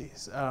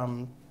emergencies.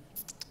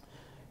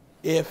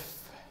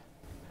 If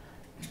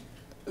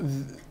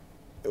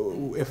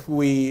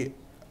we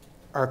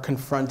are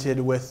confronted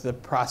with the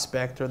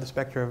prospect or the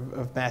specter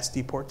of mass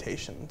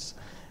deportations,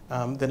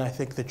 then I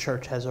think the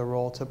church has a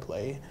role to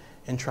play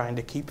in trying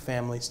to keep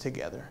families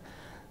together.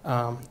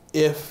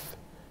 If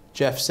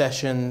Jeff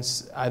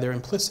Sessions either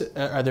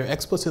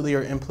explicitly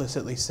or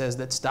implicitly says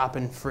that stop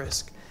and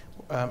frisk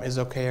is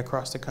okay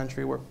across the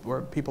country,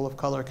 where people of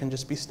color can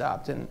just be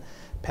stopped and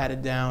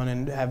patted down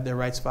and have their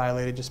rights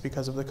violated just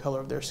because of the color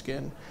of their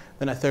skin,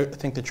 then I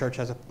think the church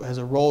has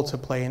a role to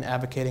play in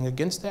advocating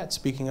against that,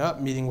 speaking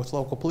up, meeting with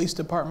local police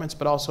departments,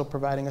 but also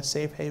providing a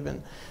safe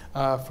haven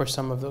for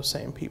some of those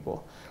same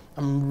people.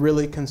 I'm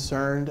really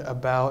concerned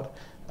about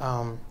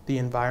the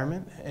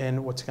environment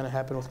and what's going to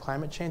happen with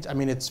climate change. I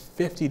mean, it's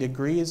 50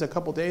 degrees a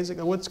couple days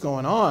ago. What's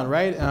going on,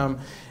 right?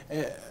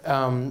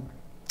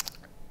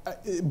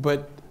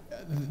 But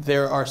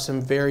there are some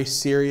very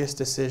serious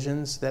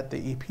decisions that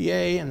the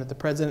EPA and that the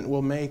president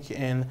will make,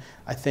 and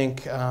I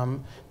think to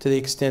the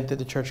extent that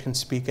the church can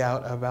speak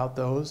out about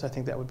those, I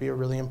think that would be a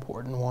really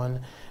important one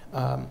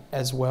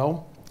as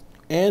well.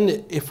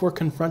 And if we're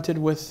confronted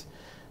with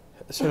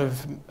sort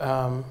of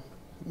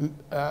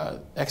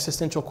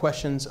existential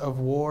questions of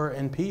war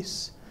and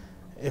peace,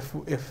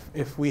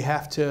 if we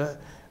have to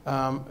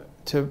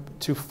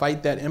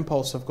fight that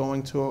impulse of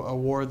going to a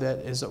war that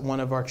is one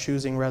of our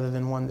choosing rather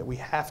than one that we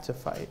have to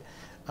fight,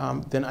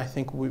 then I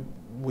think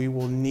we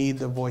will need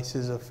the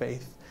voices of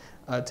faith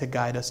to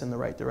guide us in the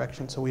right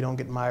direction, so we don't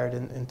get mired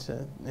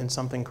in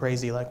something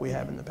crazy like we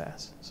have in the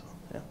past. So,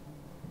 yeah.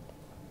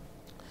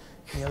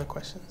 Any other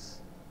questions?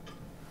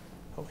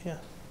 Oh, yeah.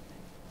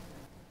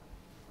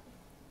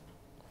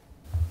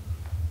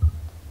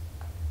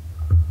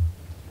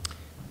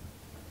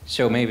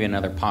 So maybe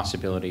another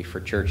possibility for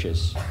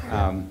churches.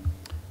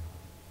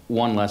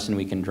 One lesson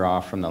we can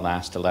draw from the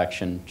last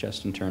election,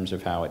 just in terms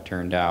of how it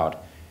turned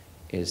out,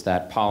 is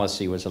that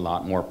policy was a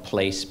lot more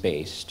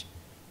place-based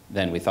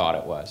than we thought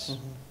it was.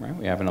 Mm-hmm. Right?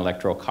 We have an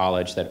electoral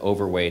college that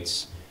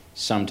overweights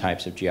some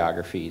types of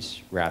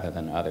geographies rather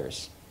than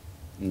others.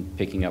 And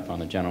picking up on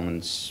the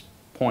gentleman's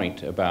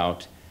point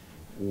about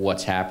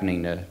what's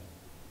happening to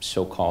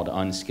so-called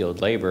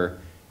unskilled labor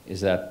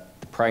is that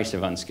the price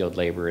of unskilled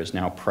labor is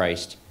now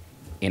priced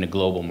in a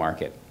global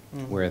market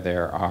where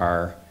there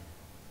are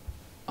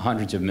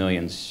hundreds of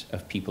millions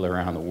of people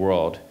around the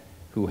world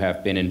who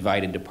have been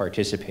invited to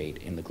participate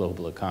in the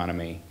global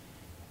economy,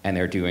 and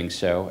they're doing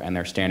so, and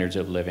their standards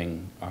of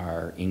living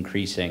are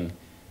increasing,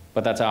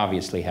 but that's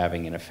obviously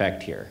having an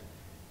effect here.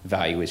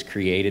 Value is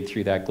created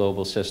through that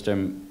global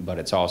system, but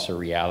it's also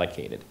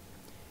reallocated.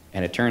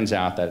 And it turns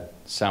out that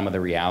some of the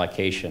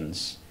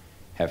reallocations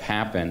have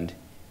happened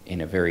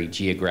in a very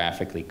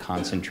geographically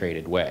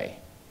concentrated way.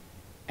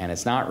 And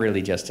it's not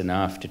really just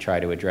enough to try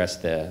to address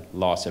the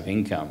loss of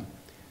income,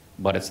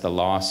 but it's the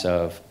loss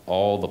of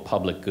all the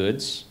public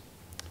goods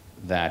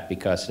that,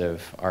 because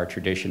of our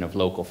tradition of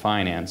local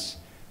finance,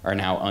 are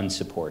now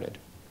unsupported,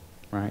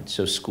 right?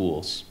 So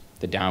schools,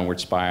 the downward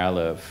spiral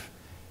of,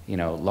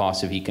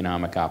 loss of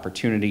economic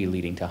opportunity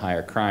leading to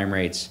higher crime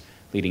rates,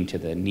 leading to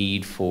the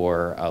need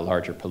for a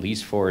larger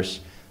police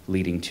force,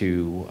 leading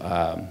to,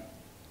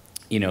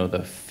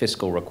 the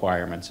fiscal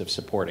requirements of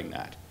supporting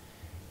that.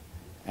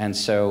 And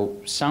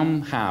so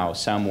somehow,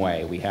 some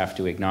way, we have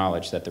to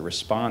acknowledge that the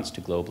response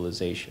to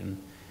globalization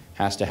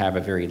has to have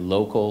a very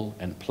local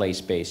and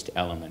place-based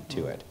element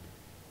to it.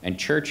 And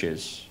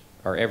churches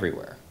are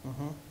everywhere.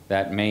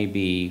 That may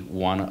be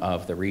one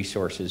of the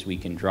resources we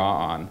can draw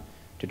on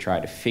to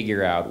try to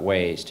figure out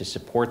ways to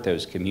support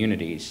those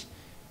communities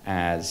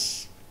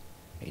as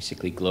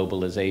basically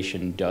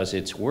globalization does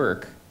its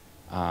work,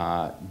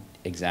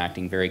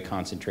 exacting very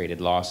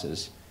concentrated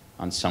losses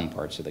on some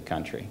parts of the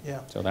country.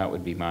 Yeah. So that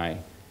would be my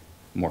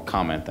more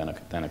comment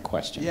than a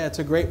question. Yeah, it's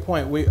a great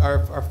point.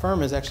 Our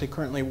firm is actually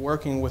currently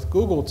working with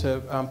Google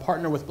to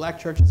partner with black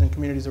churches and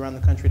communities around the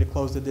country to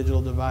close the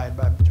digital divide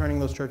by turning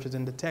those churches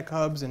into tech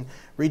hubs and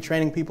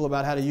retraining people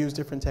about how to use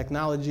different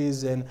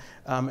technologies and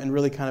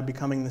really kind of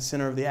becoming the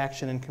center of the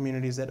action in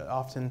communities that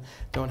often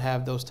don't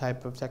have those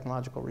type of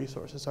technological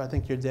resources. So I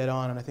think you're dead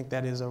on, and I think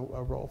that is a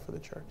role for the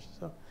church.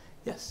 So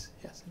yes,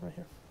 right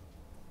here.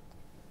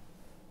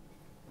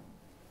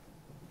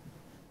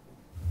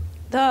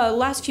 The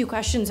last few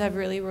questions have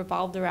really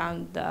revolved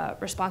around the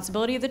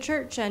responsibility of the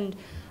church and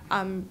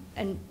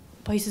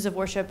places of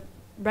worship,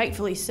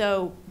 rightfully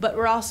so, but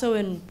we're also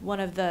in one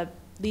of the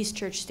least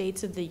church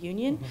states of the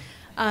Union.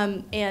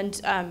 I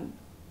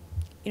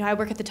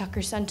work at the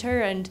Tucker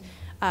Center, and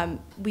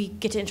we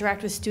get to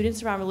interact with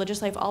students around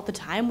religious life all the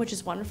time, which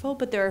is wonderful,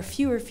 but there are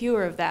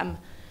fewer of them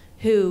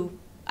who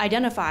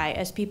identify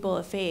as people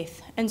of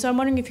faith. And so I'm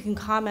wondering if you can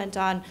comment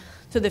on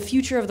the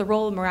future of the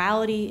role of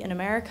morality in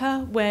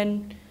America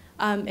when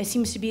it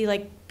seems to be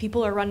like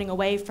people are running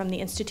away from the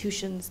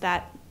institutions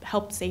that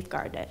helped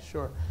safeguard it.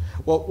 Sure.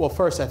 Well,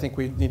 first, I think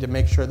we need to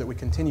make sure that we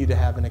continue to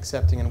have an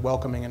accepting and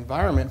welcoming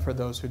environment for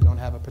those who don't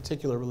have a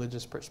particular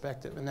religious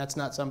perspective. And that's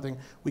not something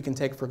we can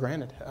take for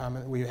granted.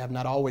 We have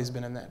not always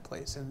been in that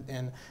place.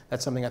 And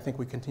that's something I think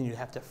we continue to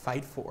have to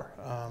fight for.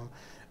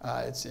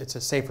 It's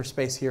a safer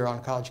space here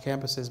on college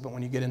campuses, but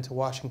when you get into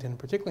Washington,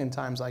 particularly in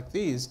times like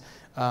these,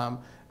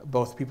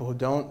 both people who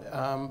don't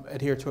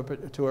adhere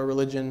to a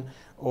religion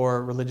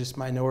or religious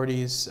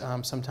minorities,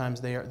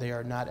 sometimes they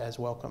are not as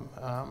welcome,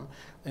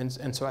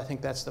 and so I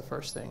think that's the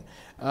first thing.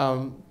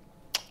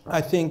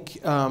 I think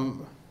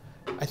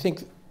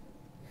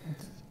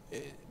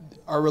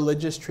our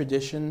religious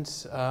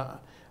traditions, I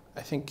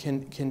think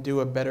can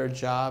do a better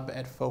job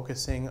at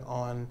focusing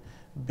on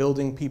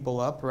building people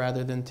up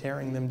rather than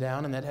tearing them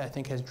down, and that I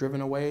think has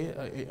driven away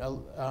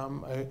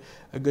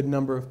a good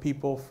number of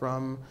people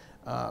from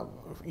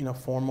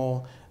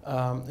formal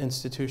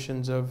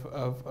institutions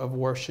of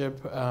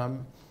worship.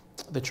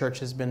 The church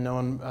has been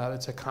known,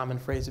 it's a common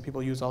phrase that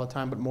people use all the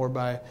time, but more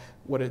by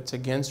what it's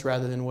against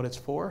rather than what it's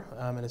for,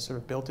 and it's sort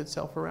of built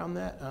itself around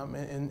that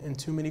in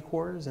too many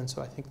quarters, and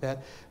so I think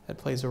that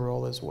plays a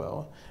role as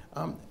well.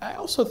 I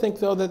also think,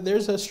 though, that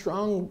there's a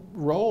strong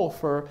role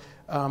for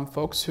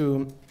folks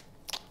who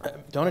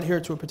don't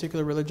adhere to a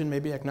particular religion,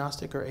 maybe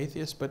agnostic or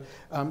atheist,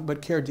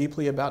 but care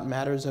deeply about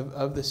matters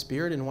of the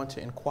spirit and want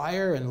to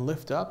inquire and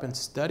lift up and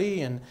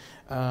study and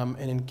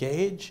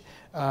engage.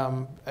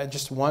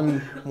 Just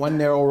one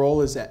narrow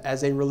role is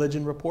as a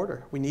religion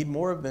reporter. We need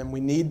more of them. We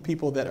need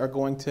people that are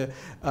going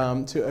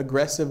to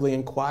aggressively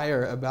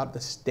inquire about the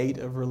state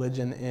of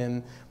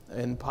religion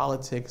in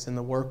politics, in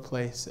the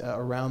workplace,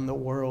 around the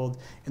world,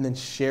 and then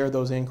share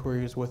those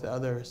inquiries with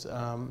others.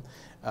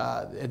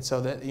 And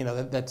so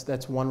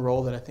that's one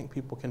role that I think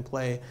people can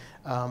play.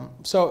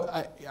 So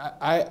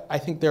I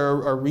think there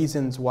are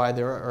reasons why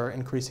there are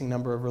increasing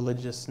number of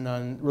religious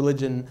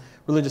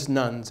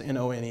nuns,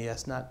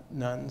 N-O-N-E-S, not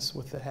nuns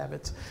with the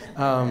habits,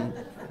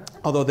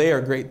 although they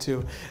are great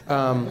too.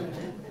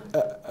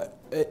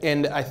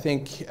 And I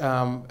think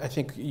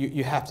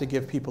you have to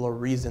give people a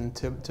reason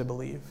to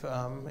believe,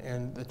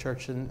 and the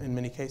church in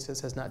many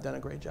cases has not done a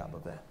great job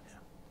of that. Yeah.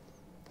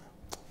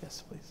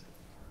 Yes, please.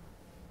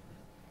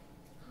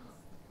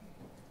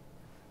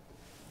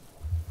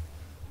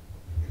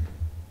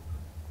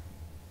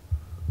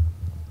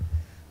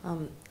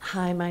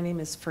 Hi, my name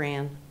is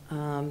Fran,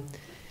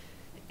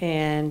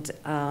 And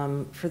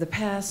for the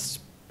past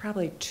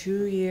probably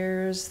 2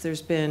 years,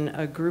 there's been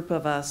a group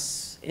of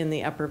us in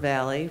the Upper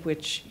Valley,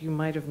 which you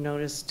might have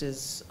noticed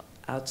is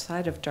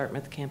outside of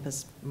Dartmouth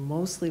campus,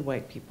 mostly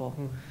white people.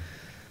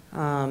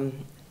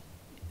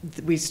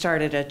 We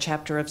started a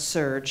chapter of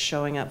Surge,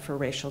 showing up for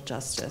racial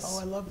justice. Oh,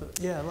 I love it.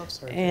 Yeah, I love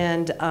Surge.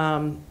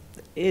 And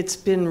it's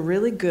been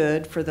really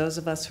good for those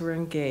of us who are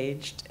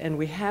engaged, and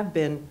we have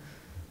been,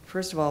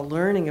 first of all,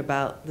 learning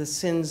about the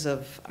sins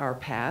of our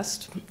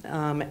past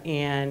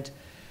and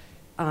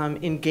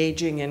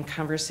engaging in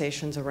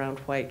conversations around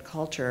white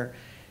culture.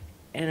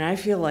 And I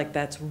feel like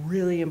that's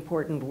really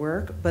important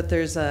work, but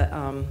there's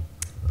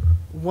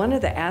one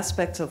of the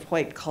aspects of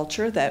white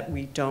culture that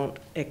we don't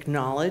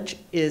acknowledge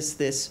is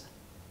this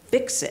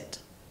fix-it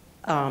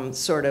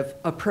sort of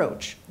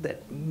approach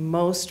that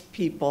most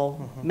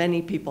people,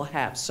 many people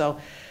have. So,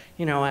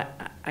 you know,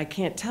 I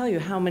can't tell you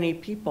how many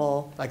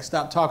people... Like,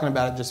 stop talking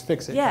about it, just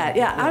fix it.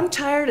 Yeah, I'm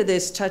tired of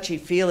this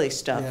touchy-feely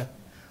stuff. Yeah.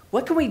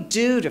 What can we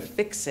do to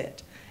fix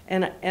it?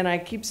 And I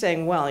keep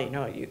saying, well, you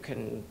know, you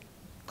can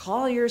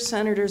call your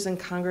senators and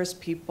Congress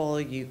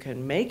people, you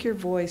can make your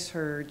voice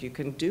heard, you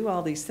can do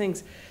all these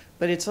things,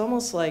 but it's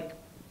almost like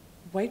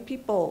white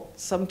people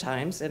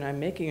sometimes, and I'm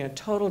making a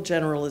total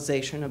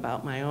generalization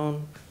about my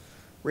own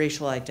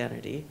racial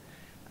identity,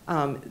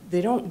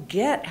 they don't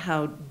get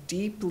how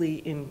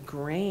deeply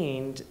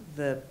ingrained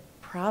the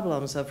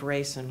problems of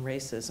race and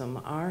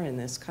racism are in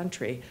this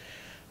country.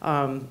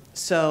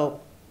 So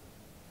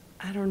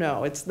I don't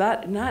know, it's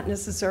not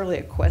necessarily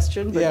a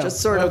question, but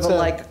just sort of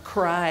a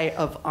cry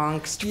of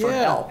angst for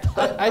help.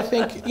 I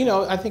think, you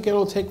know, I think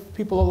it'll take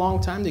people a long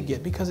time to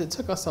get, because it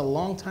took us a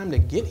long time to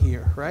get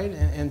here, right?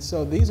 And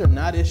so these are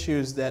not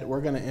issues that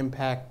we're going to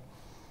impact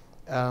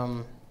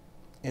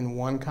in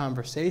one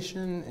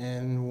conversation,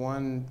 in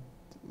 1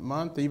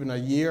 month, even a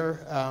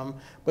year,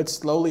 but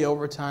slowly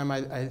over time,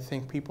 I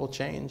think people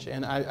change.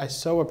 And I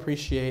so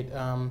appreciate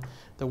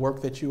the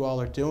work that you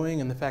all are doing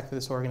and the fact that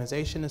this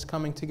organization is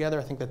coming together.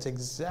 I think that's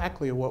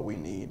exactly what we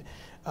need.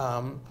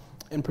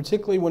 And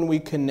particularly when we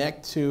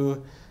connect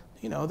to,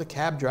 you know, the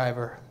cab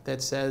driver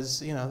that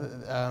says, you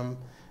know,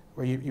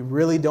 where you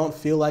really don't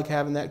feel like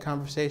having that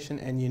conversation,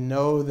 and you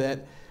know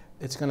that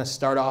it's going to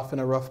start off in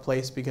a rough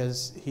place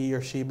because he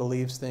or she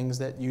believes things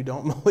that you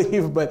don't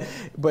believe,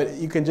 but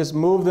you can just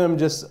move them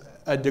just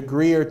a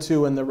degree or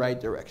two in the right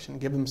direction.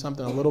 Give them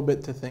something a little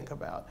bit to think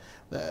about.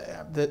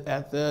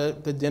 At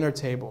the dinner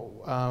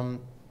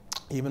table,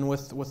 even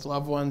with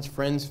loved ones,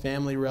 friends,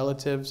 family,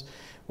 relatives,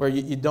 where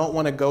you don't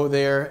want to go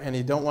there and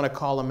you don't want to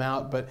call them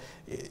out, but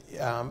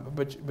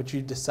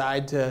you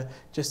decide to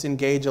just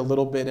engage a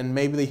little bit and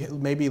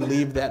maybe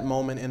leave that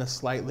moment in a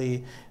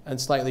slightly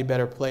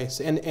better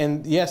place.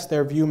 And yes,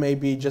 their view may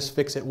be just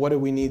fix it. What do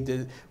we need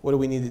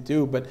to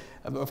do? But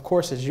of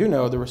course, as you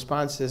know, the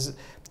response is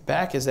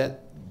that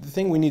the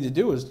thing we need to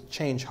do is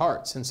change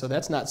hearts, and so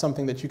that's not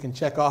something that you can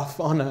check off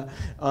on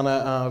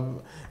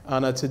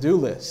a to-do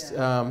list.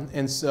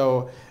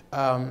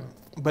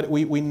 But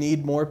we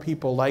need more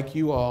people like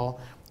you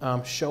all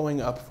showing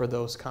up for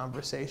those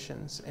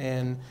conversations,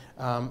 and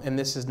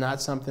this is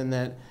not something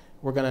that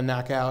we're going to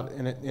knock out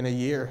in a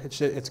year.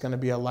 It's going to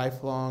be a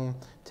lifelong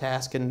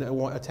task, and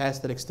a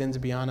task that extends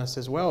beyond us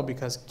as well,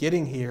 because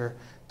getting here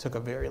took a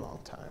very long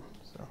time.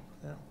 So,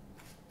 yeah.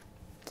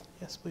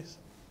 Yes, please.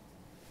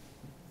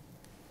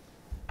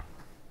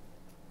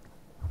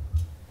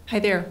 Hi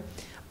there.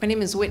 My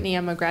name is Whitney.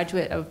 I'm a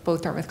graduate of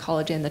both Dartmouth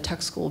College and the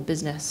Tuck School of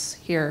Business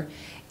here.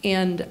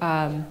 And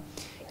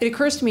it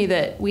occurs to me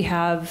that we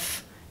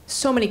have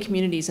so many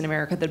communities in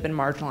America that have been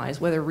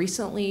marginalized, whether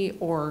recently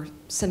or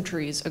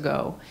centuries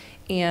ago.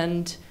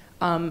 And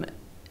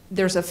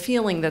there's a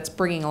feeling that's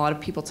bringing a lot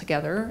of people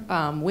together,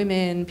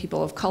 women,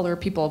 people of color,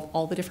 people of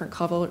all the different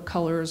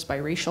colors,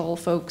 biracial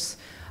folks.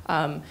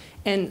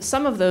 And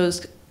some of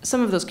those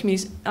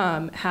communities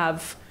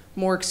have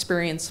more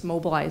experience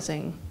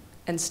mobilizing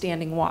and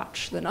standing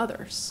watch than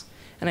others.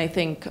 And I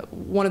think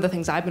one of the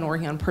things I've been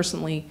working on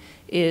personally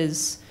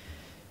is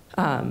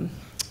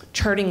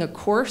charting a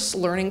course,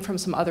 learning from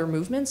some other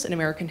movements in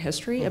American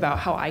history about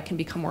how I can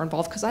become more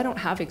involved, because I don't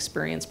have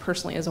experience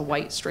personally as a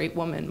white, straight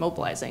woman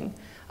mobilizing,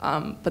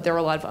 but there are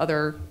a lot of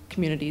other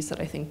communities that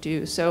I think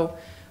do. So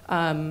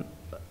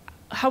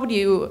how would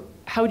you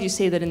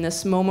say that in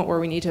this moment where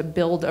we need to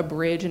build a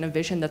bridge and a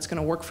vision that's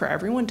gonna work for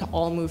everyone to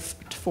all move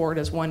forward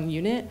as one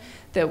unit,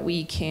 that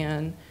we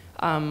can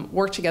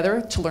work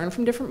together to learn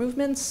from different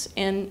movements,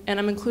 and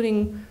I'm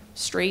including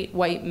straight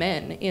white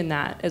men in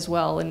that as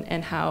well,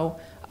 and how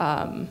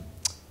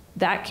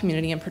that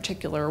community in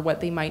particular,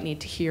 what they might need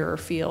to hear or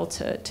feel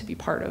to be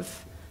part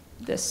of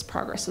this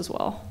progress as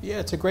well. Yeah,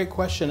 it's a great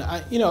question.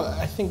 I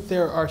think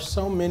there are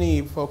so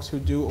many folks who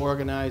do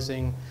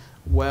organizing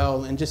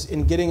well, and just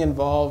in getting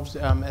involved,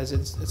 as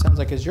it sounds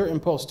like as your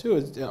impulse too,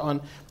 is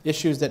on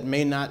issues that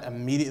may not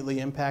immediately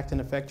impact and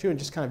affect you, and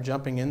just kind of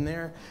jumping in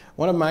there.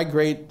 One of my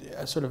great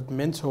sort of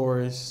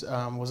mentors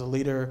was a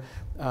leader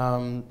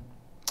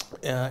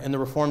in the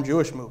Reformed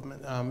Jewish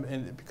movement,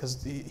 and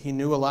because he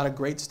knew a lot of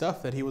great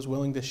stuff that he was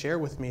willing to share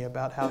with me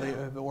about how they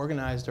have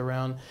organized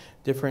around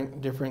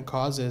different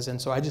causes.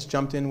 And so I just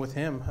jumped in with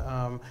him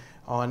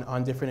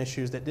on different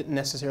issues that didn't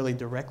necessarily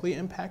directly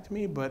impact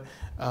me, but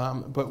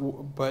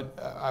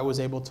I was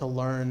able to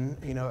learn,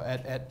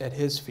 at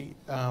his feet.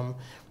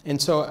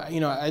 And so,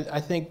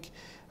 I think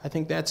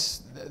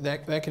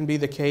that can be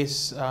the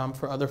case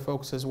for other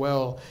folks as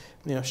well.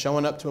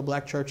 Showing up to a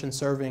black church and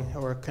serving,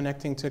 or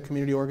connecting to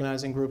community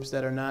organizing groups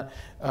that are not,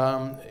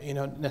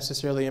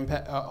 necessarily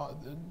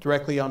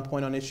directly on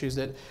point on issues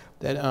that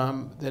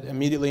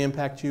immediately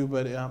impact you,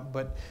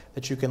 but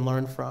that you can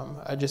learn from.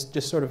 Just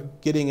sort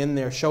of getting in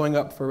there, showing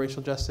up for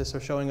racial justice or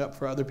showing up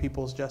for other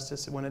people's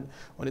justice when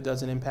it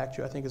doesn't impact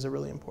you, I think is a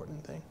really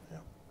important thing. Yeah.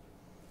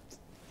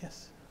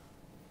 Yes.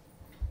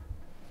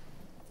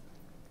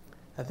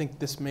 I think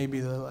this may be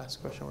the last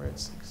question. We're at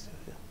 6.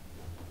 Yeah.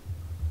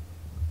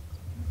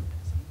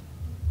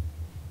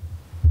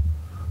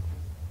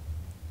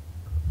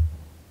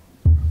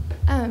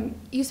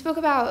 You spoke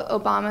about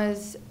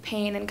Obama's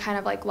pain and kind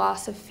of like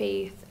loss of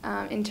faith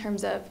in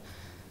terms of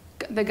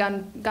the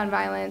gun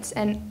violence.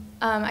 And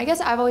I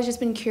guess I've always just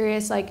been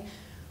curious, like,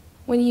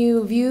 when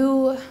you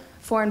view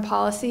foreign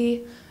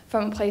policy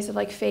from a place of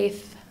like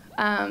faith,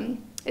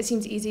 it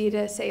seems easy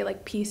to say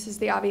like peace is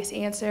the obvious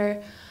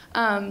answer.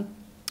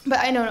 But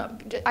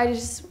I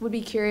just would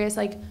be curious,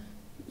 like,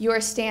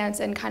 your stance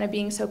and kind of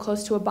being so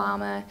close to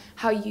Obama,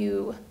 how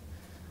you,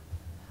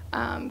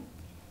 how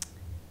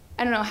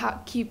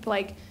keep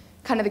like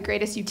kind of the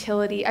greatest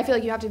utility. I feel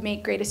like you have to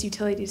make greatest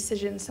utility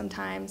decisions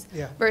sometimes,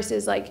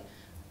 versus like,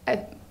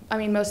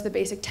 most of the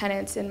basic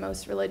tenets in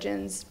most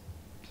religions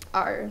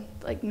are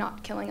like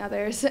not killing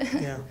others.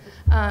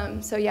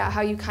 So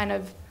how you kind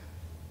of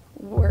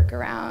work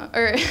around,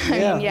 or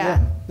No,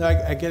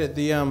 I get it.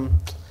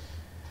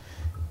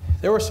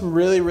 There were some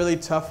really, really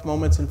tough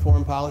moments in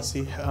foreign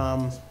policy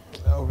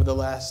over the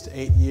last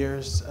 8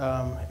 years.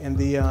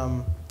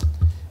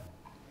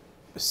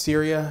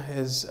 Syria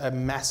is a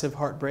massive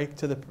heartbreak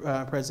to the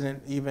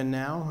president even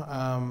now.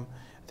 I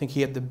think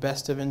he had the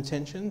best of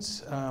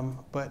intentions,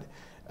 but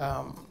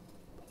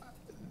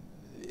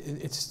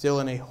it's still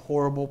in a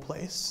horrible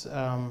place.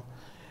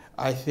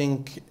 I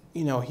think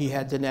he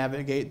had to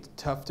navigate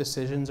tough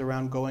decisions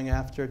around going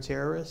after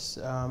terrorists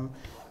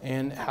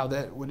and how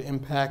that would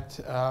impact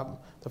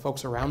the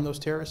folks around those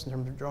terrorists in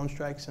terms of drone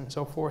strikes and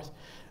so forth.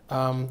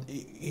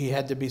 He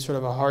had to be sort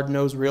of a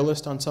hard-nosed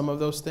realist on some of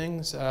those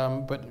things,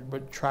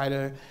 but try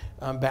to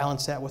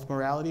balance that with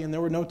morality. And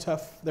there were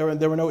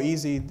no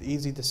easy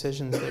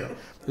decisions there.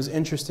 It was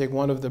interesting.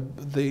 One of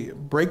the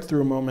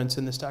breakthrough moments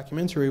in this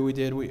documentary we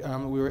did, we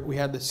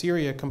had the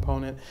Syria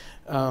component,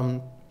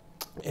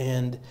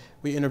 and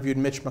we interviewed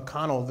Mitch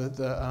McConnell,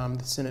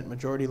 the Senate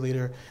Majority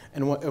Leader.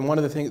 And one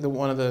of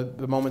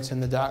the moments in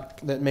the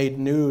doc that made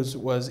news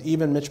was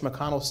even Mitch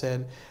McConnell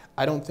said,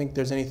 I don't think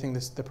there's anything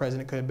the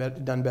president could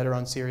have done better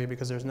on Syria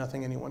because there's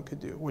nothing anyone could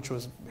do, which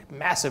was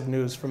massive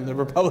news from the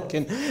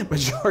Republican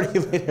Majority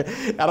Leader.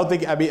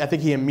 I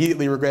think he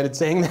immediately regretted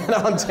saying that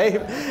on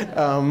tape.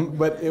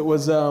 But it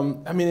was,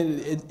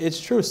 it's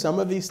true. Some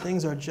of these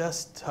things are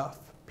just tough,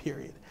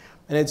 period.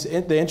 And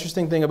the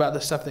interesting thing about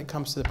the stuff that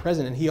comes to the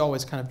president, he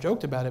always kind of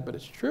joked about it, but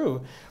it's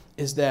true,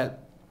 is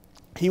that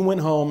he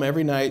went home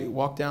every night,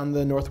 walked down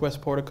the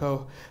Northwest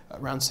Portico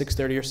around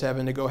 6:30 or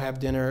 7 to go have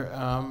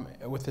dinner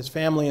with his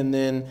family, and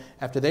then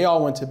after they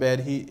all went to bed,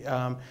 he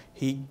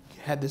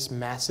had this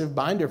massive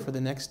binder for the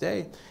next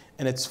day,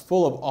 and it's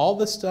full of all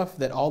the stuff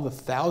that all the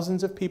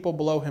thousands of people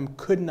below him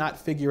could not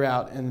figure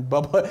out, and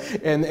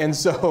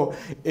so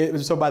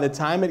by the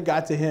time it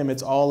got to him,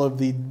 it's all of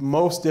the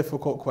most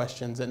difficult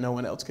questions that no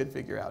one else could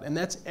figure out, and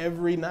that's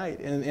every night,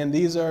 and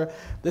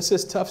this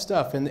is tough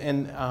stuff, and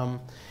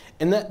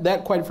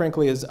that, quite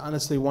frankly, is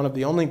honestly one of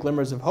the only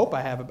glimmers of hope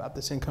I have about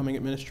this incoming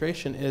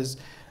administration. Is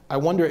I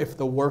wonder if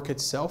the work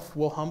itself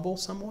will humble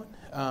someone,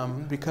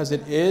 because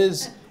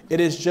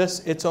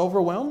it's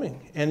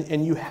overwhelming,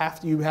 and you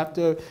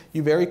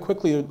very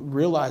quickly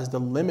realize the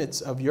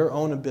limits of your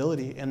own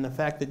ability, and the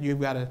fact that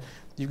you've got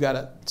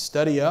to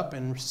study up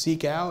and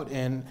seek out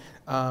and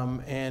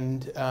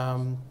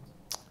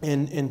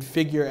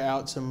figure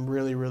out some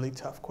really, really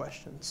tough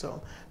questions.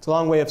 So it's a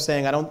long way of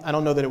saying I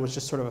don't know that it was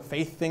just sort of a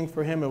faith thing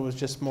for him. It was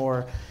just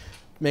more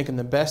making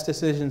the best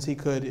decisions he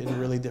could in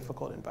really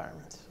difficult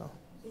environments. So.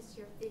 Is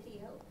your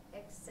video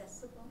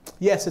accessible?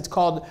 Yes, it's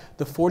called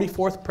 "The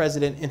 44th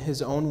President in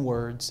His Own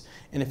Words,"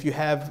 and if you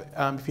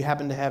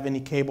happen to have any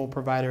cable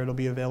provider, it'll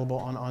be available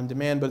on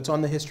demand. But it's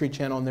on the History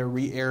Channel, and they're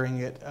re-airing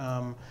it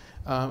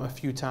a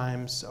few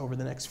times over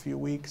the next few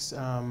weeks.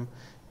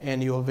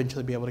 And you'll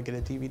eventually be able to get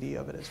a DVD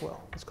of it as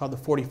well. It's called "The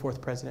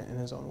 44th President in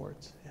His Own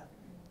Words." Yeah.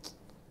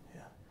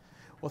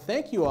 Well,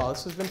 thank you all.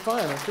 This has been fun.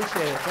 I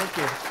appreciate it. Thank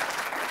you.